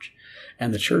church.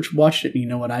 And the church watched it, and you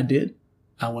know what I did?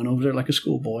 I went over there like a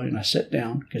schoolboy, and I sat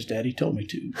down because Daddy told me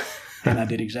to. And I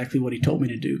did exactly what he told me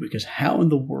to do, because how in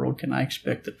the world can I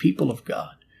expect the people of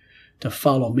God to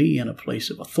follow me in a place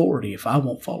of authority if I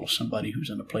won't follow somebody who's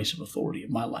in a place of authority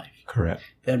in my life? Correct.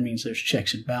 That means there's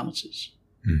checks and balances.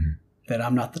 Mm-hmm. That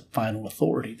I'm not the final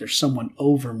authority. There's someone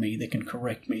over me that can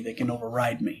correct me, that can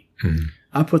override me. Mm-hmm.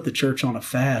 I put the church on a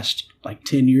fast like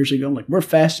 10 years ago. I'm like, we're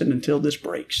fasting until this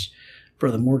breaks.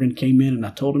 Brother Morgan came in and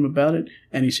I told him about it,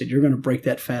 and he said, you're going to break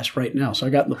that fast right now. So I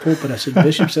got in the pulpit. I said,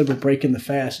 Bishop said we're breaking the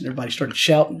fast, and everybody started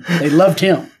shouting. They loved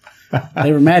him.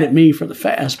 They were mad at me for the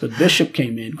fast, but Bishop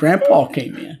came in. Grandpa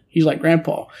came in. He's like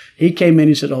Grandpa. He came in.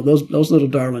 He said, oh, those little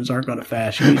darlings aren't going to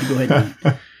fast. You need to go ahead and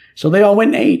eat. So they all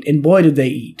went and ate, and boy, did they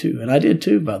eat too. And I did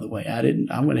too, by the way.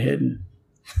 I went ahead and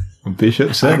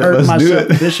Bishop said, I heard let's myself.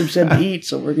 do it. Bishop said to eat,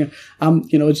 so we're going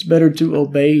to, it's better to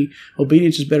obey.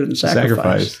 Obedience is better than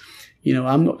sacrifice.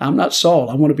 I'm not Saul.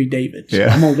 I want to be David. So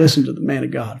I'm going to listen to the man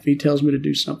of God. If he tells me to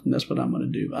do something, that's what I'm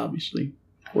going to do, obviously,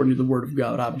 according to the word of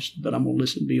God, obviously. But I'm going to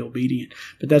listen, be obedient.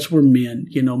 But that's where men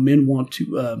want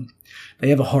to, they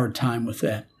have a hard time with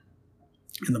that.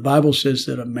 And the Bible says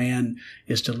that a man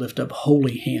is to lift up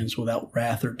holy hands without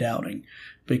wrath or doubting,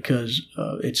 because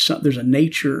there's a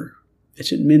nature,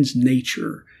 it's in men's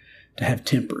nature to have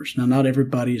tempers. Now, not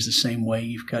everybody is the same way.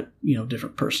 You've got,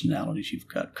 different personalities. You've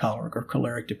got choleric or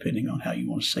choleric, depending on how you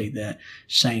want to say that.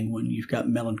 Sanguine. You've got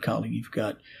melancholy. You've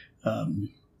got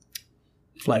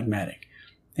phlegmatic.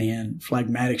 And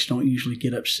phlegmatics don't usually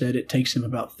get upset. It takes them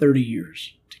about 30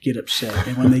 years to get upset.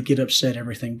 And when they get upset,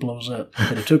 everything blows up.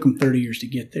 But it took them 30 years to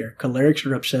get there. Cholerics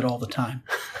are upset all the time.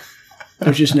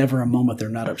 There's just never a moment they're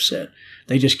not upset.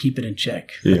 They just keep it in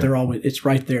check. Yeah. But they're always, it's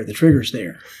right there. The trigger's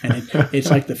there. And it's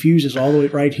like the fuse is all the way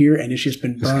right here, and it's just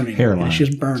been burning. It's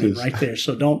just burning right there.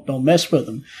 So don't mess with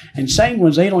them. And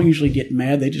sanguines, they don't usually get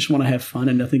mad. They just want to have fun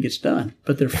and nothing gets done.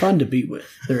 But they're fun to be with.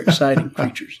 They're exciting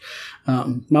creatures.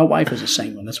 My wife is a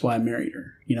sanguine. That's why I married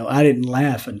her. I didn't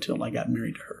laugh until I got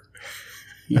married to her.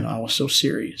 I was so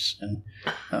serious. And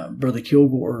Brother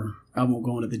Kilgore, I won't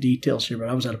go into the details here, but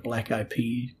I was at a Black Eyed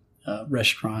Pea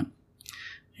restaurant.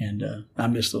 And I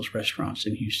miss those restaurants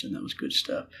in Houston. That was good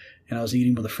stuff. And I was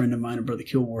eating with a friend of mine, and Brother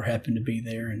Kilgore happened to be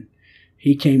there. And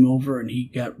he came over, and he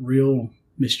got real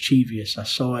mischievous. I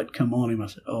saw it come on him. I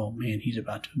said, oh, man, he's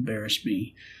about to embarrass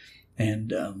me.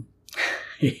 And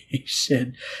he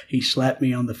said, he slapped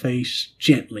me on the face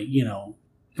gently,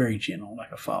 very gentle,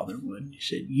 like a father would. He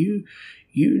said, you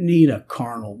need a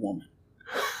carnal woman.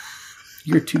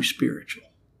 You're too spiritual.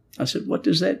 I said, what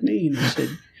does that mean? He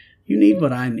said, You need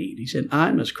what I need. He said,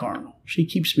 I'm as carnal. She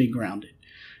keeps me grounded.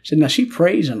 He said, now she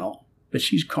prays and all, but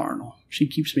she's carnal. She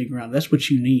keeps me grounded. That's what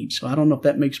you need. So I don't know if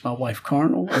that makes my wife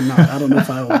carnal or not. I don't know if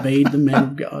I obeyed the man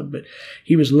of God, but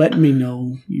he was letting me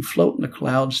know, you float in the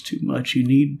clouds too much. You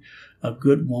need a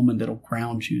good woman that'll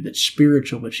ground you, that's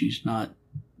spiritual, but she's not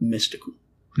mystical.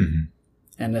 Mm-hmm.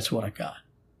 And that's what I got,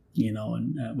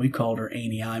 and we called her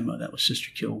Annie Ima. That was Sister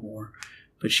Kilgore.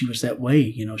 But she was that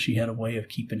way, she had a way of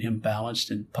keeping him balanced,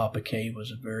 and Papa K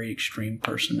was a very extreme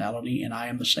personality, and I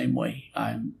am the same way.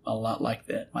 I'm a lot like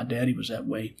that. My daddy was that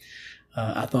way.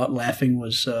 I thought laughing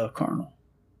was carnal.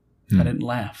 I didn't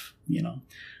laugh,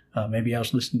 Maybe I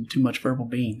was listening to too much Verbal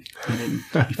Bean.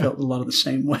 He felt a lot of the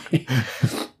same way.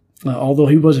 Although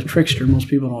he was a trickster, most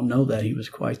people don't know that. He was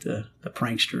quite the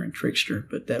prankster and trickster,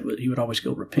 but he would always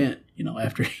go repent,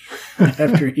 after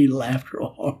he laughed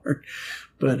real hard.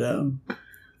 But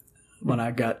when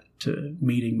I got to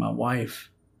meeting my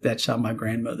wife, that's how my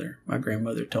grandmother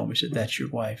told me, said, that's your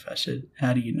wife. I said,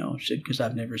 how do you know? She said, because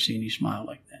I've never seen you smile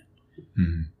like that.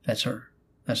 Mm-hmm. That's her.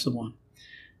 That's the one.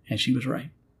 And she was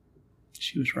right.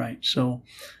 She was right. So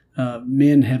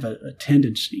men have a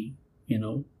tendency,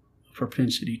 a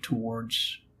propensity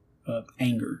towards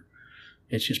anger.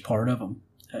 It's just part of them.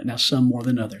 Now, some more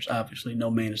than others. Obviously,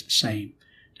 no man is the same,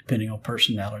 depending on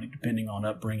personality, depending on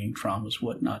upbringing, traumas,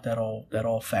 whatnot. That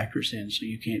all factors in. So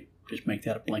you can't just make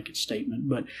that a blanket statement.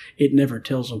 But it never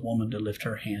tells a woman to lift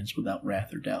her hands without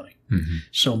wrath or doubting. Mm-hmm.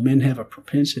 So men have a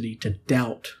propensity to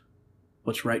doubt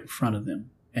what's right in front of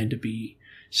them and to be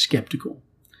skeptical.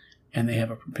 And they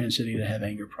have a propensity to have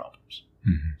anger problems.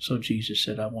 Mm-hmm. So Jesus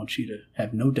said, I want you to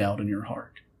have no doubt in your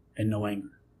heart and no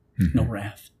anger, no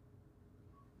wrath,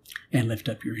 and lift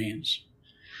up your hands.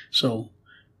 So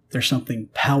there's something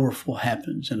powerful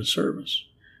happens in a service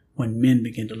when men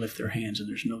begin to lift their hands and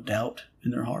there's no doubt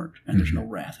in their heart and there's no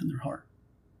wrath in their heart.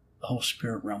 The whole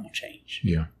spirit realm will change.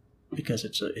 Yeah. Because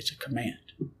it's a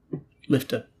command.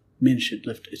 Lift up. Men should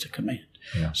lift. It's a command.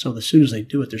 Yeah. So as soon as they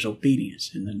do it, there's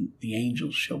obedience, and then the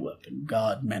angels show up, and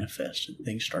God manifests, and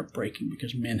things start breaking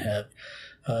because men have.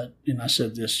 And I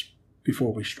said this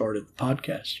before we started the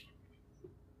podcast.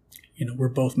 We're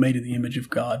both made in the image of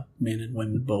God. Men and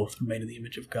women both are made in the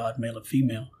image of God, male and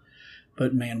female.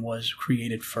 But man was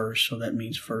created first, so that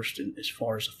means first as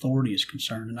far as authority is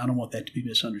concerned. And I don't want that to be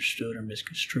misunderstood or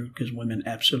misconstrued, because women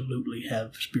absolutely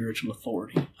have spiritual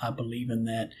authority. I believe in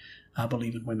that. I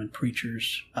believe in women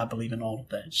preachers. I believe in all of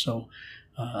that. So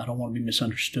I don't want to be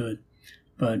misunderstood.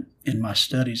 But in my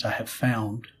studies, I have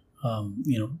found,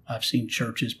 I've seen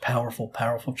churches, powerful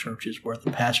churches, where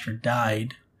the pastor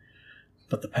died,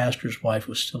 but the pastor's wife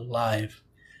was still alive,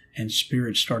 and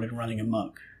spirits started running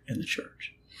amok in the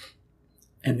church.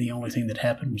 And the only thing that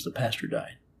happened was the pastor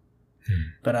died.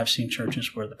 But I've seen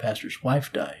churches where the pastor's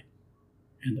wife died,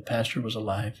 and the pastor was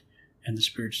alive, and the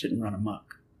spirits didn't run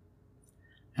amok.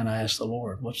 And I asked the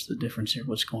Lord, what's the difference here?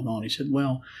 What's going on? He said,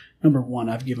 well, number one,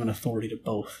 I've given authority to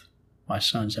both my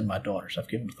sons and my daughters. I've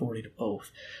given authority to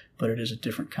both, but it is a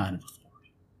different kind of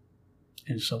authority.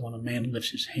 And so when a man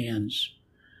lifts his hands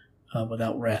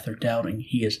without wrath or doubting,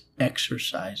 he is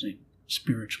exercising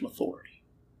spiritual authority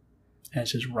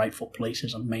as his rightful place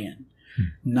as a man,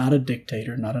 not a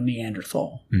dictator, not a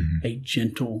Neanderthal, a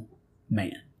gentle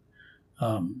man.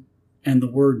 And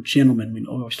the word gentleman, we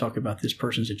always talk about this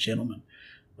person's a gentleman.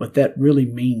 What that really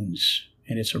means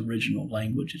in its original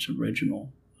language, its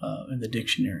original in the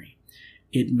dictionary,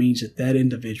 it means that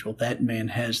individual, that man,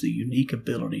 has the unique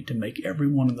ability to make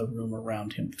everyone in the room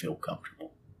around him feel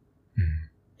comfortable.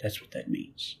 That's what that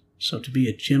means. So to be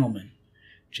a gentleman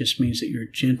just means that you're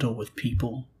gentle with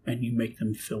people and you make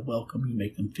them feel welcome, you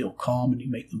make them feel calm, and you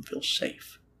make them feel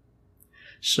safe.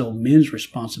 So men's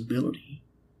responsibility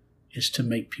is to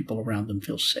make people around them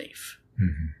feel safe.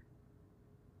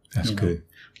 That's good.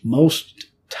 Most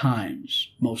times,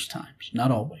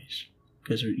 not always,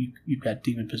 because you've got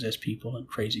demon-possessed people and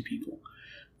crazy people.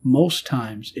 Most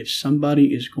times, if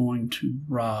somebody is going to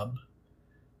rob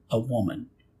a woman,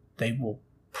 they will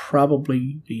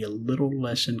probably be a little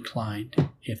less inclined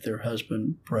if their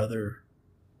husband, brother,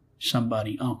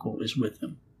 somebody, uncle is with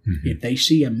them. If they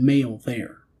see a male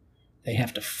there, they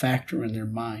have to factor in their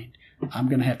mind, I'm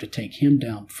going to have to take him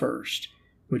down first,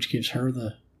 which gives her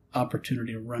the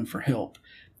opportunity to run for help,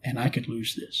 and I could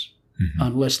lose this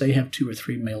unless they have 2 or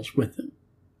 3 males with them.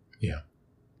 Yeah.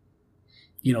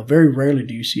 Very rarely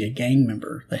do you see a gang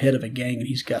member, the head of a gang, and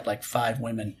he's got like 5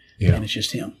 women, and it's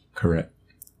just him. Correct.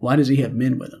 Why does he have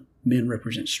men with him? Men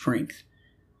represent strength.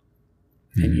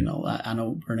 And, I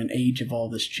know we're in an age of all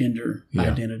this gender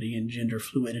identity and gender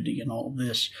fluidity and all of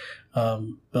this,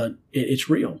 but it's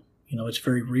real. It's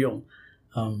very real.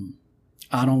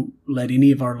 I don't let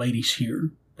any of our ladies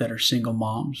here that are single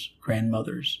moms,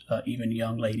 grandmothers, even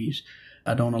young ladies,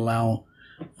 I don't allow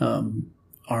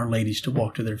our ladies to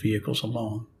walk to their vehicles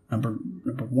alone. Number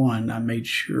one, I made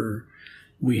sure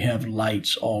we have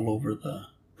lights all over the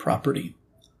property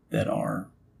that are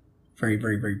very,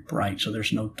 very, very bright. So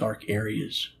there's no dark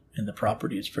areas in the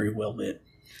property. It's very well lit.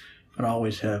 But I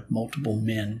always have multiple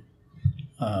men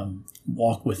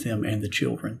walk with them and the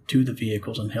children to the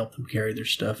vehicles and help them carry their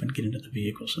stuff and get into the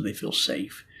vehicle so they feel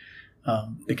safe.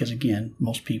 Because again,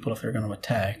 most people, if they're going to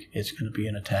attack, it's going to be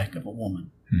an attack of a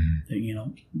woman.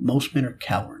 Mm-hmm. Most men are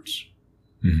cowards.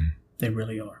 Mm-hmm. They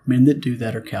really are. Men that do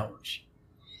that are cowards.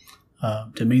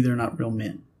 To me, they're not real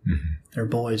men. Mm-hmm. They're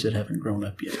boys that haven't grown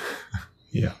up yet.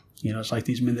 Yeah. It's like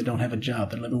these men that don't have a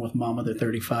job. They're living with mama. They're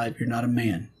 35. You're not a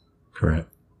man. Correct.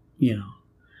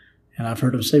 And I've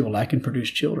heard them say, well, I can produce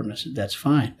children. I said, that's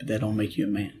fine, but that don't make you a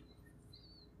man.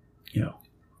 You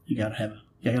gotta have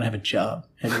a job,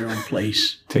 have your own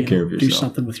place. Take care of yourself. Do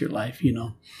something with your life,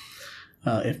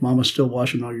 If mama's still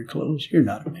washing all your clothes, you're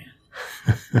not a man.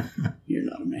 You're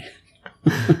not a man.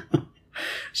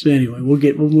 So anyway,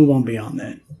 we'll move on beyond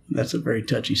that. That's a very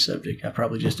touchy subject. I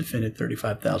probably just offended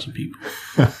 35,000 people.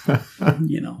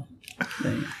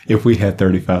 Anyway. If we had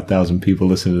 35,000 people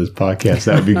listen to this podcast,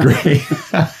 that would be great.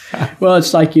 Well,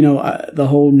 it's like, the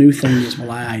whole new thing is,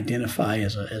 well, I identify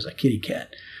as a kitty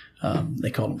cat.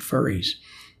 They call them furries.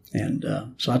 And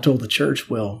so I told the church,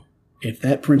 well, if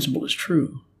that principle is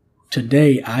true,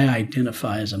 today I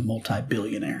identify as a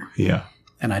multi-billionaire. Yeah.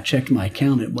 And I checked my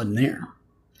account, it wasn't there.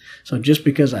 So just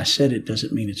because I said it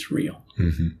doesn't mean it's real.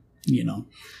 Mm-hmm.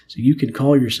 So you can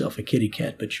call yourself a kitty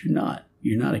cat, but you're not.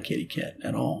 You're not a kitty cat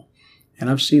at all. And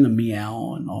I've seen them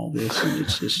meow and all this, and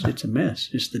it's a mess.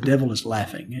 It's the devil is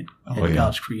laughing at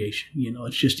God's creation.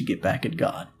 It's just to get back at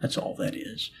God. That's all that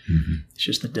is. Mm-hmm. It's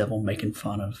just the devil making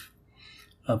fun of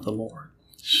the Lord.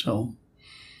 So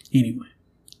anyway,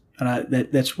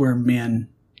 that's where men,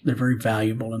 they're very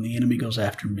valuable, and the enemy goes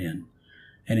after men,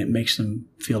 and it makes them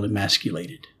feel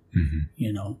emasculated.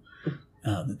 Mm-hmm.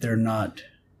 That they're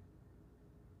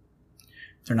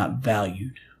not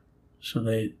valued. So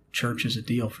the church is a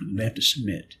deal for them. They have to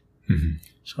submit. Mm-hmm.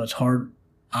 So it's hard.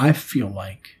 I feel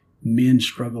like men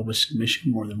struggle with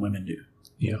submission more than women do.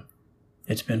 Yeah.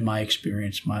 It's been my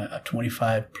experience, my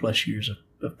 25 plus years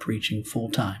of preaching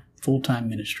full-time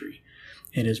ministry.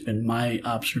 It has been my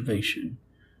observation.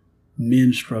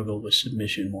 Men struggle with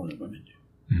submission more than women do.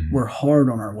 Mm-hmm. We're hard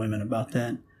on our women about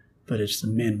that, but it's the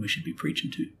men we should be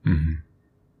preaching to. Mm-hmm.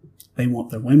 They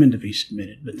want their women to be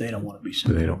submitted, but they don't want to be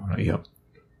submitted. But they don't want to, yep.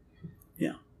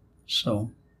 Yeah.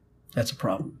 So that's a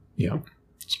problem. Yeah.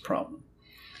 It's a problem.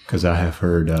 Because I have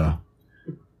heard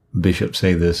bishops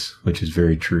say this, which is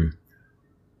very true.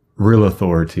 Real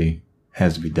authority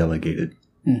has to be delegated.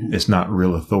 Mm-hmm. It's not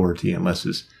real authority unless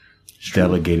it's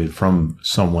delegated from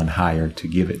someone higher to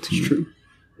give it to you. It's true.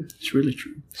 It's really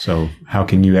true. So how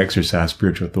can you exercise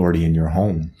spiritual authority in your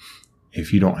home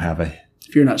if you don't have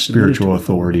if you're not spiritual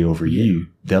authority over you,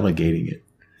 delegating it?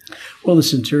 Well, the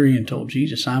centurion told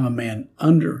Jesus, I'm a man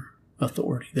under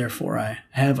authority, therefore I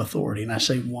have authority. And I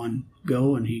say one,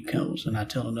 go, and he goes. And I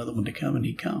tell another one to come, and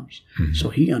he comes. Mm-hmm. So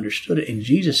he understood it. And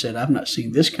Jesus said, I've not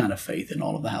seen this kind of faith in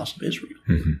all of the house of Israel.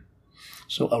 Mm-hmm.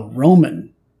 So a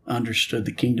Roman understood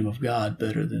the kingdom of God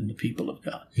better than the people of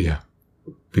God. Yeah,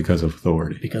 because of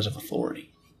authority. Because of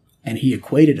authority. And he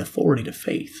equated authority to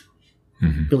faith.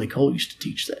 Mm-hmm. Billy Cole used to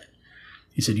teach that.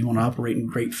 He said, you want to operate in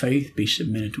great faith, be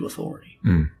submitted to authority.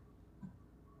 Mm.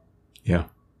 Yeah.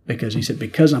 Because he said,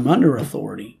 because I'm under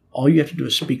authority, all you have to do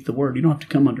is speak the word. You don't have to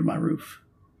come under my roof.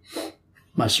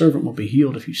 My servant will be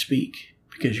healed if you speak,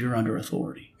 because you're under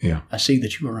authority. Yeah. I see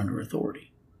that you are under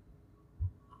authority.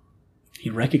 He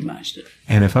recognized it.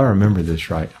 And if I remember this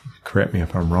right, correct me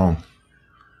if I'm wrong,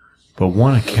 but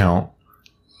one account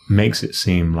makes it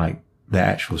seem like the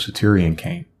actual centurion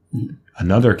came. Mm-hmm.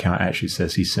 Another account actually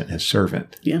says he sent his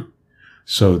servant. Yeah.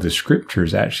 So the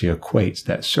scriptures actually equates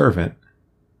that servant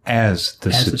as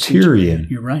the centurion.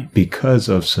 You're right. Because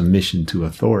of submission to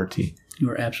authority.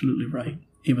 You are absolutely right.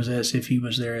 It was as if he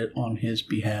was there on his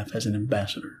behalf as an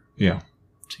ambassador. Yeah.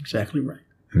 That's exactly right.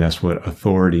 And that's what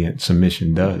authority and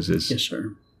submission does. Yes,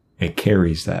 sir. It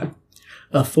carries that.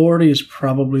 Authority is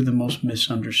probably the most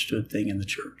misunderstood thing in the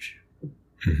church.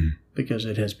 Mm-hmm. Because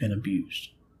it has been abused.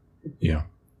 Yeah.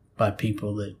 By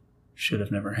people that should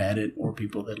have never had it, or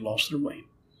people that lost their way.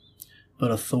 But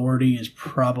authority is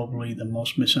probably the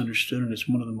most misunderstood, and it's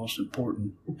one of the most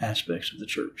important aspects of the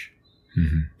church.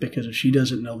 Mm-hmm. Because if she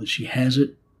doesn't know that she has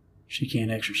it, she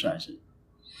can't exercise it.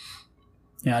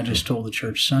 Yeah, I just told the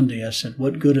church Sunday, I said,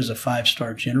 what good is a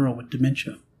 5-star general with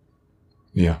dementia?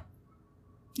 Yeah.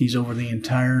 He's over the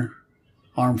entire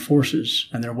armed forces,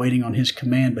 and they're waiting on his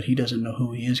command, but he doesn't know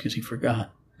who he is because he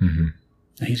forgot. Mm-hmm.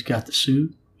 Now, he's got the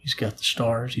suit, he's got the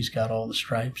stars, he's got all the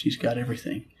stripes, he's got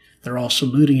everything. They're all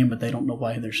saluting him, but they don't know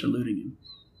why they're saluting him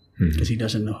because he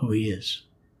doesn't know who he is.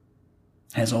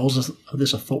 Has all of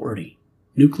this authority,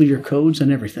 nuclear codes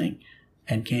and everything,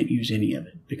 and can't use any of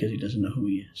it because he doesn't know who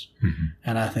he is. Mm-hmm.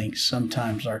 And I think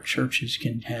sometimes our churches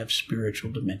can have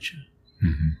spiritual dementia.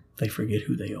 Mm-hmm. They forget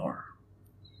who they are.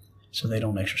 So they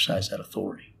don't exercise that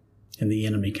authority. And the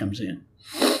enemy comes in.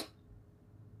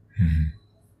 Mm-hmm.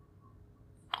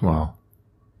 Wow.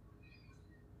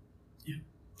 Yeah.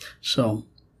 So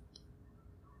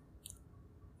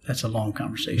that's a long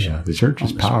conversation. Yeah, the church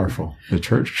is powerful. The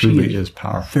church truly is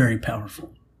powerful. Very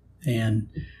powerful. And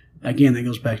again, that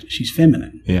goes back to she's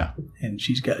feminine. Yeah. And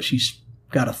she's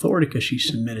got authority because she's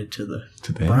submitted to the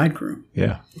bridegroom.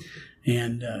 Yeah.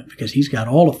 And because he's got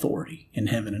all authority in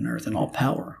heaven and earth and all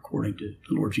power according to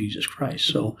the Lord Jesus Christ.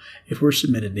 So if we're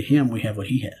submitted to him, we have what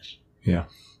he has. Yeah.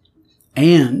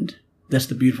 And that's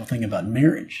the beautiful thing about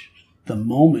marriage. The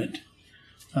moment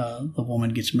the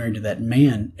woman gets married to that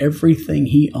man, everything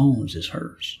he owns is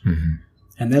hers. Mm-hmm.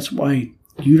 And that's why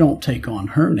you don't take on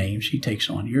her name, she takes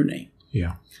on your name.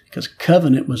 Yeah. Because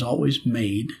covenant was always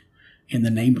made in the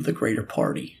name of the greater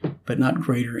party, but not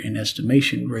greater in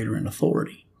estimation, greater in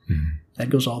authority. Mm-hmm. That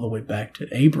goes all the way back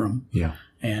to Abram. Yeah.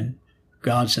 And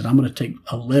God said, I'm going to take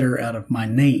a letter out of my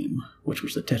name, which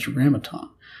was the Tetragrammaton,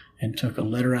 and took a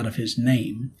letter out of his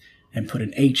name and put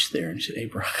an H there. And he said,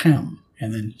 Abraham.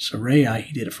 And then Sarai,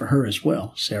 he did it for her as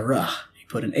well. Sarah, he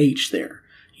put an H there.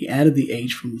 He added the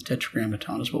H from the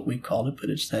Tetragrammaton is what we call it,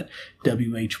 but it's that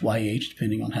WHYH,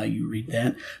 depending on how you read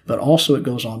that. But also it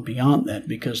goes on beyond that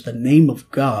because the name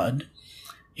of God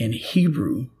in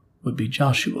Hebrew would be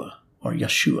Joshua or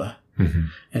Yeshua. Mm-hmm.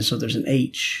 And so there's an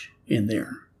H in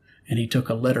there. And he took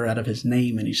a letter out of his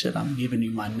name and he said, I'm giving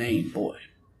you my name, boy.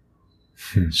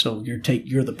 So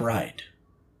you're the bride.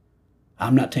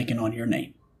 I'm not taking on your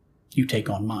name. You take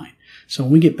on mine. So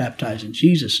when we get baptized in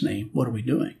Jesus' name, what are we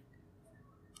doing?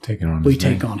 Taking on we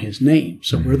take on his name.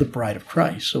 So we're the bride of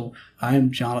Christ. So I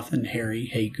am Johnathan Harry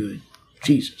Haygood,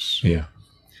 Jesus. Yeah.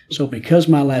 So because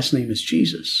my last name is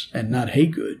Jesus and not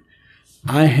Haygood,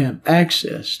 I have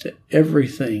access to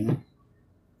everything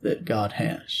that God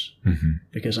has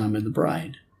because I'm in the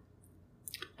bride.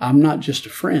 I'm not just a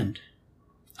friend.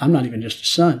 I'm not even just a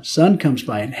son. Son comes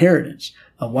by inheritance.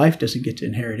 A wife doesn't get to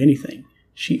inherit anything.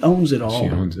 She owns it all. She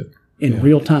owns it. In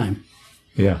real time.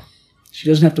 Yeah. She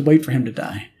doesn't have to wait for him to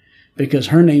die because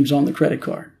her name's on the credit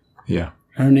card. Yeah.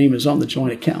 Her name is on the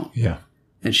joint account. Yeah.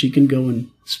 And she can go and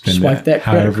swipe that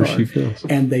credit card. She feels.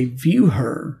 And they view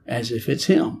her as if it's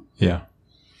him. Yeah.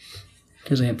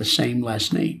 Because they have the same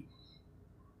last name.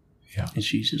 Yeah. And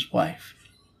she's his wife.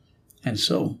 And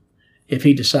so if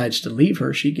he decides to leave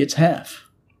her, she gets half,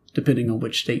 depending on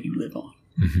which state you live on.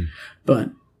 Mm-hmm.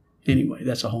 But anyway,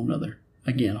 that's a whole nother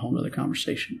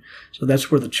conversation. So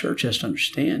that's where the church has to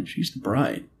understand she's the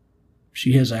bride.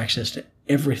 She has access to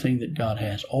everything that God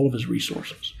has, all of his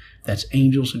resources. That's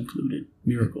angels included,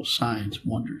 miracles, signs,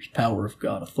 wonders, power of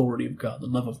God, authority of God, the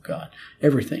love of God,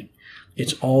 everything.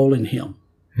 It's all in him.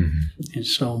 Mm-hmm. And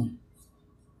so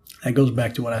that goes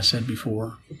back to what I said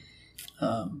before.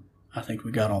 I think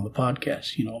we got on the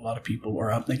podcast. A lot of people,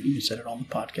 or I think you said it on the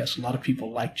podcast, a lot of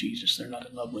people like Jesus. They're not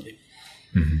in love with him.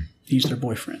 Mm-hmm. He's their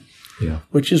boyfriend. Yeah.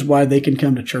 Which is why they can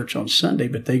come to church on Sunday,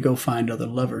 but they go find other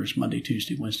lovers Monday,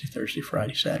 Tuesday, Wednesday, Thursday,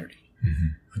 Friday, Saturday. Mm-hmm.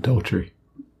 Adultery.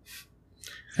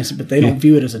 I said, but they don't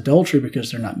view it as adultery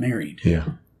because they're not married. Yeah.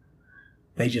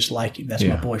 They just like him. That's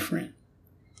my boyfriend.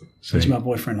 So He's my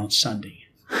boyfriend on Sunday.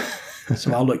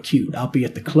 So I'll look cute. I'll be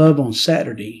at the club on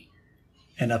Saturday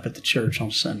and up at the church on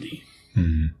Sunday.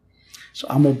 Mm-hmm. So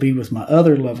I'm going to be with my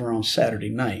other lover on Saturday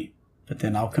night, but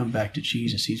then I'll come back to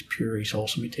Jesus. He's pure. He's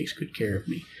wholesome. He takes good care of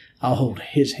me. I'll hold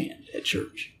his hand at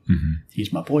church. Mm-hmm.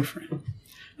 He's my boyfriend.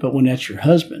 But when that's your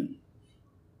husband,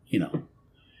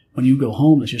 when you go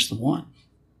home, it's just the one.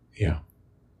 Yeah.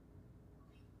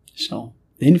 So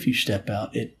then if you step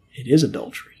out, it is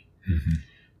adultery. Mm-hmm.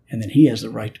 And then he has the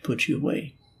right to put you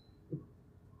away.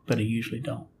 But he usually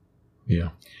don't. Yeah.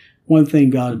 One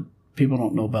thing people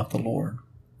don't know about the Lord,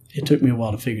 it took me a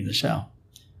while to figure this out.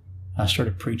 I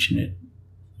started preaching it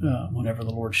whenever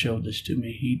the Lord showed this to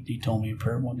me. He told me in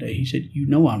prayer one day, he said,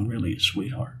 I'm really a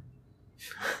sweetheart.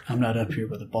 I'm not up here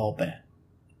with a ball bat,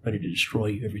 ready to destroy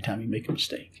you every time you make a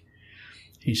mistake.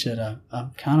 He said,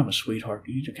 I'm kind of a sweetheart.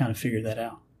 You need to kind of figure that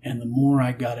out. And the more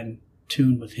I got in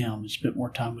tune with him and spent more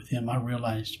time with him, I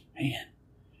realized, man,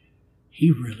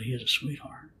 he really is a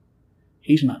sweetheart.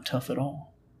 He's not tough at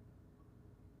all.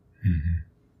 Mm-hmm.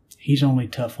 He's only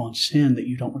tough on sin that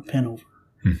you don't repent over.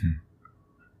 Mm-hmm.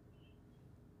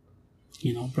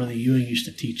 You know, Brother Ewing used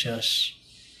to teach us,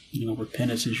 you know,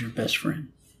 repentance is your best friend.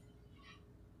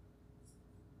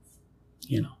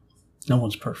 You know, no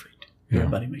one's perfect. Yeah.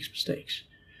 Everybody makes mistakes.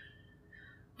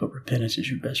 But repentance is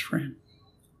your best friend.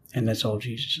 And that's all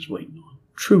Jesus is waiting on.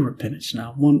 True repentance.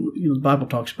 Now, the Bible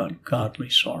talks about godly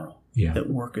sorrow that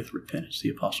worketh repentance, the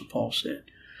Apostle Paul said.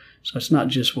 So it's not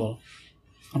just, well,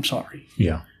 I'm sorry.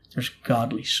 Yeah. There's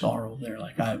godly sorrow there.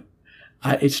 Like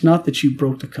it's not that you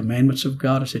broke the commandments of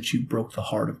God, it's that you broke the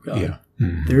heart of God. Yeah.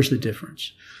 Mm-hmm. There's the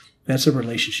difference. That's a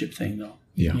relationship thing, though.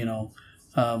 Yeah. You know,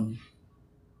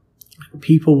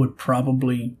 people would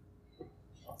probably,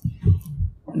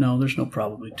 no, there's no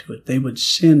probably to it. They would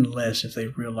sin less if they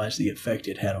realized the effect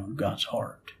it had on God's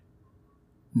heart.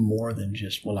 More than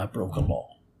just, well, I broke a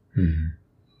law. Mm-hmm.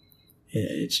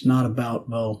 It's not about,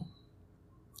 well,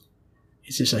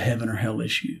 is this a heaven or hell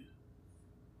issue?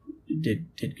 Did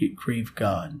it grieve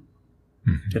God?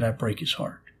 Mm-hmm. Did I break his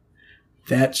heart?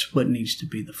 That's what needs to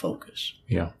be the focus.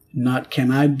 Yeah. Not,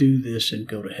 can I do this and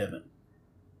go to heaven?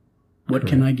 What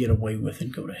can I get away with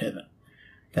and go to heaven?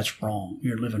 That's wrong.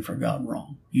 You're living for God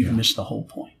wrong. You've missed the whole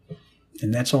point.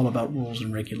 And that's all about rules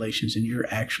and regulations, and you're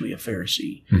actually a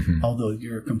Pharisee. Mm-hmm. Although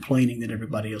you're complaining that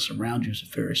everybody else around you is a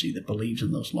Pharisee that believes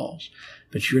in those laws.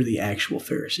 But you're the actual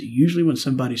Pharisee. Usually when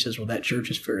somebody says, well, that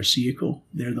church is Pharisaical,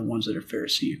 they're the ones that are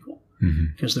Pharisaical. Mm-hmm.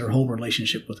 Because their whole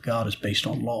relationship with God is based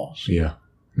on laws. Yeah.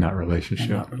 Not relationship.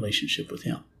 And not relationship with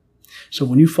him. So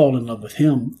when you fall in love with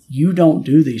him, you don't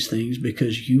do these things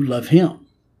because you love him.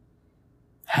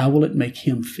 How will it make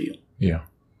him feel? Yeah.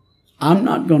 I'm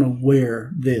not going to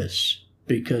wear this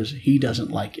because he doesn't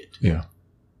like it. Yeah.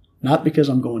 Not because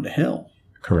I'm going to hell.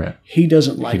 Correct. He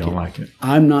doesn't like He don't like it.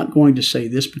 I'm not going to say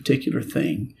this particular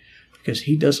thing because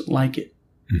he doesn't like it.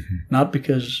 Mm-hmm. Not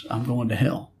because I'm going to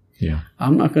hell. Yeah.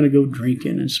 I'm not going to go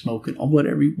drinking and smoking or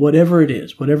whatever it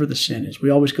is, whatever the sin is. We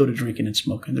always go to drinking and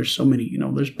smoking. There's so many,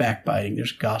 there's backbiting,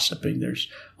 there's gossiping, there's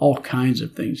all kinds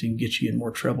of things that can get you in more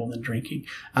trouble than drinking.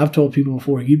 I've told people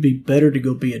before, you'd be better to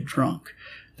go be a drunk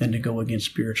than to go against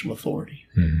spiritual authority.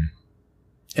 Mm-hmm.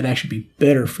 It'd actually be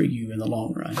better for you in the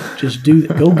long run. Just do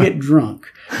that. Go get drunk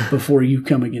before you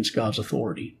come against God's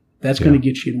authority. That's going to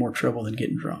get you in more trouble than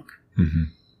getting drunk.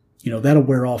 Mm-hmm. That'll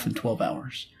wear off in 12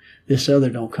 hours. This other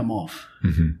don't come off.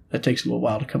 Mm-hmm. That takes a little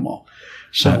while to come off.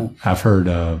 So I've heard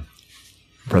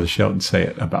Brother Shelton say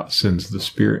it about sins of the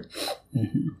spirit.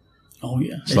 Mm-hmm. Oh,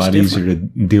 yeah. It's a lot easier to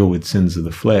deal with sins of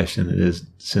the flesh than it is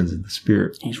sins of the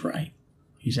spirit. He's right.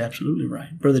 He's absolutely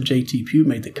right. Brother J.T. Pugh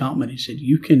made the comment. He said,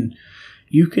 you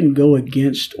can go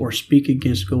against or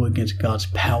go against God's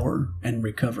power and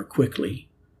recover quickly.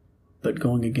 But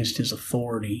going against his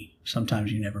authority,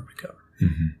 sometimes you never recover.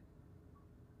 Mm-hmm.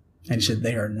 And he said,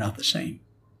 they are not the same.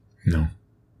 No.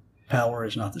 Power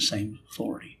is not the same as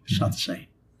authority. It's not the same.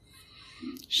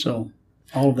 So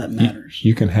all of that matters.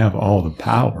 You can have all the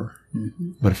power,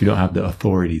 mm-hmm. but if you don't have the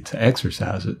authority to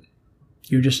exercise it,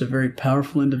 you're just a very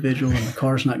powerful individual and the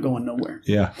car's not going nowhere.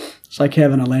 Yeah. It's like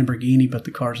having a Lamborghini, but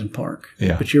the car's in park.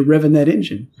 Yeah. But you're revving that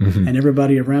engine. Mm-hmm. And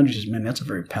everybody around you says, man, that's a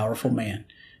very powerful man.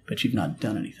 But you've not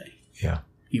done anything. Yeah.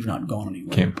 You've not gone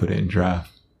anywhere. Can't put it in drive.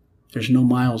 There's no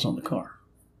miles on the car.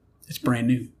 It's brand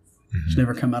new. Mm-hmm. It's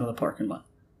never come out of the parking lot.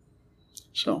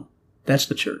 So that's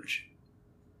the church.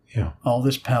 Yeah. All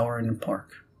this power in the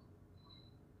park.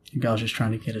 And God's just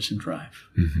trying to get us in drive.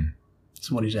 Mm-hmm.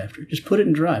 That's what he's after. Just put it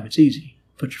in drive. It's easy.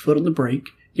 Put your foot on the brake.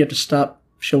 You have to stop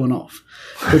showing off.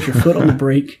 Put your foot on the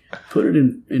brake. Put it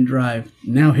in drive.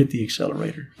 Now hit the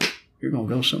accelerator. You're going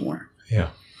to go somewhere. Yeah.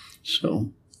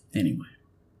 So anyway.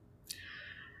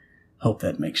 Hope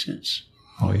that makes sense.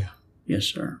 Oh, yeah. Yes,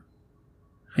 sir.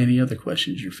 Any other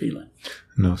questions you're feeling?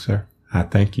 No, sir. I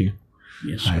thank you.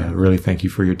 Yes, sir. I really thank you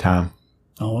for your time.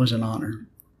 Always an honor.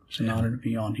 It's an honor to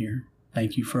be on here.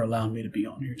 Thank you for allowing me to be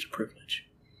on here. It's a privilege.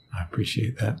 I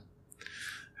appreciate that.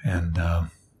 And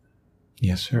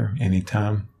yes, sir.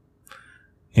 Anytime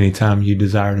you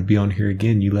desire to be on here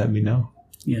again, you let me know.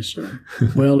 Yes, sir.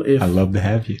 Well, I'd love to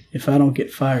have you. If I don't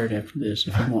get fired after this,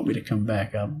 if you want me to come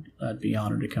back, I'd be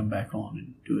honored to come back on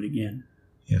and do it again.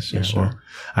 Yes, sir. Yes, sir. Well,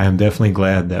 I am definitely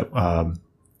glad that I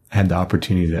had the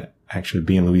opportunity to actually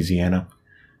be in Louisiana,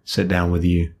 sit down with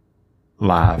you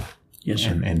live, yes,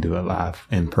 sir. and do it live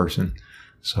in person.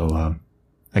 So,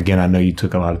 again, I know you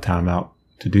took a lot of time out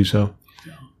to do so,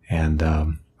 yeah. And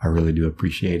I really do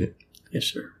appreciate it. Yes,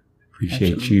 sir.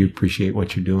 Appreciate Absolutely. you. Appreciate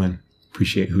what you're doing.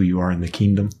 Appreciate who you are in the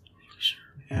kingdom. Yes, sir.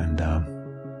 And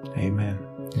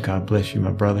amen. God bless you,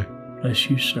 my brother. Bless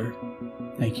you, sir.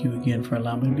 Thank you again for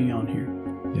allowing me to be on here.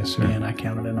 Yes, sir. And I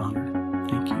count it an honor.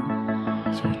 Thank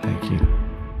you. Sir, thank you.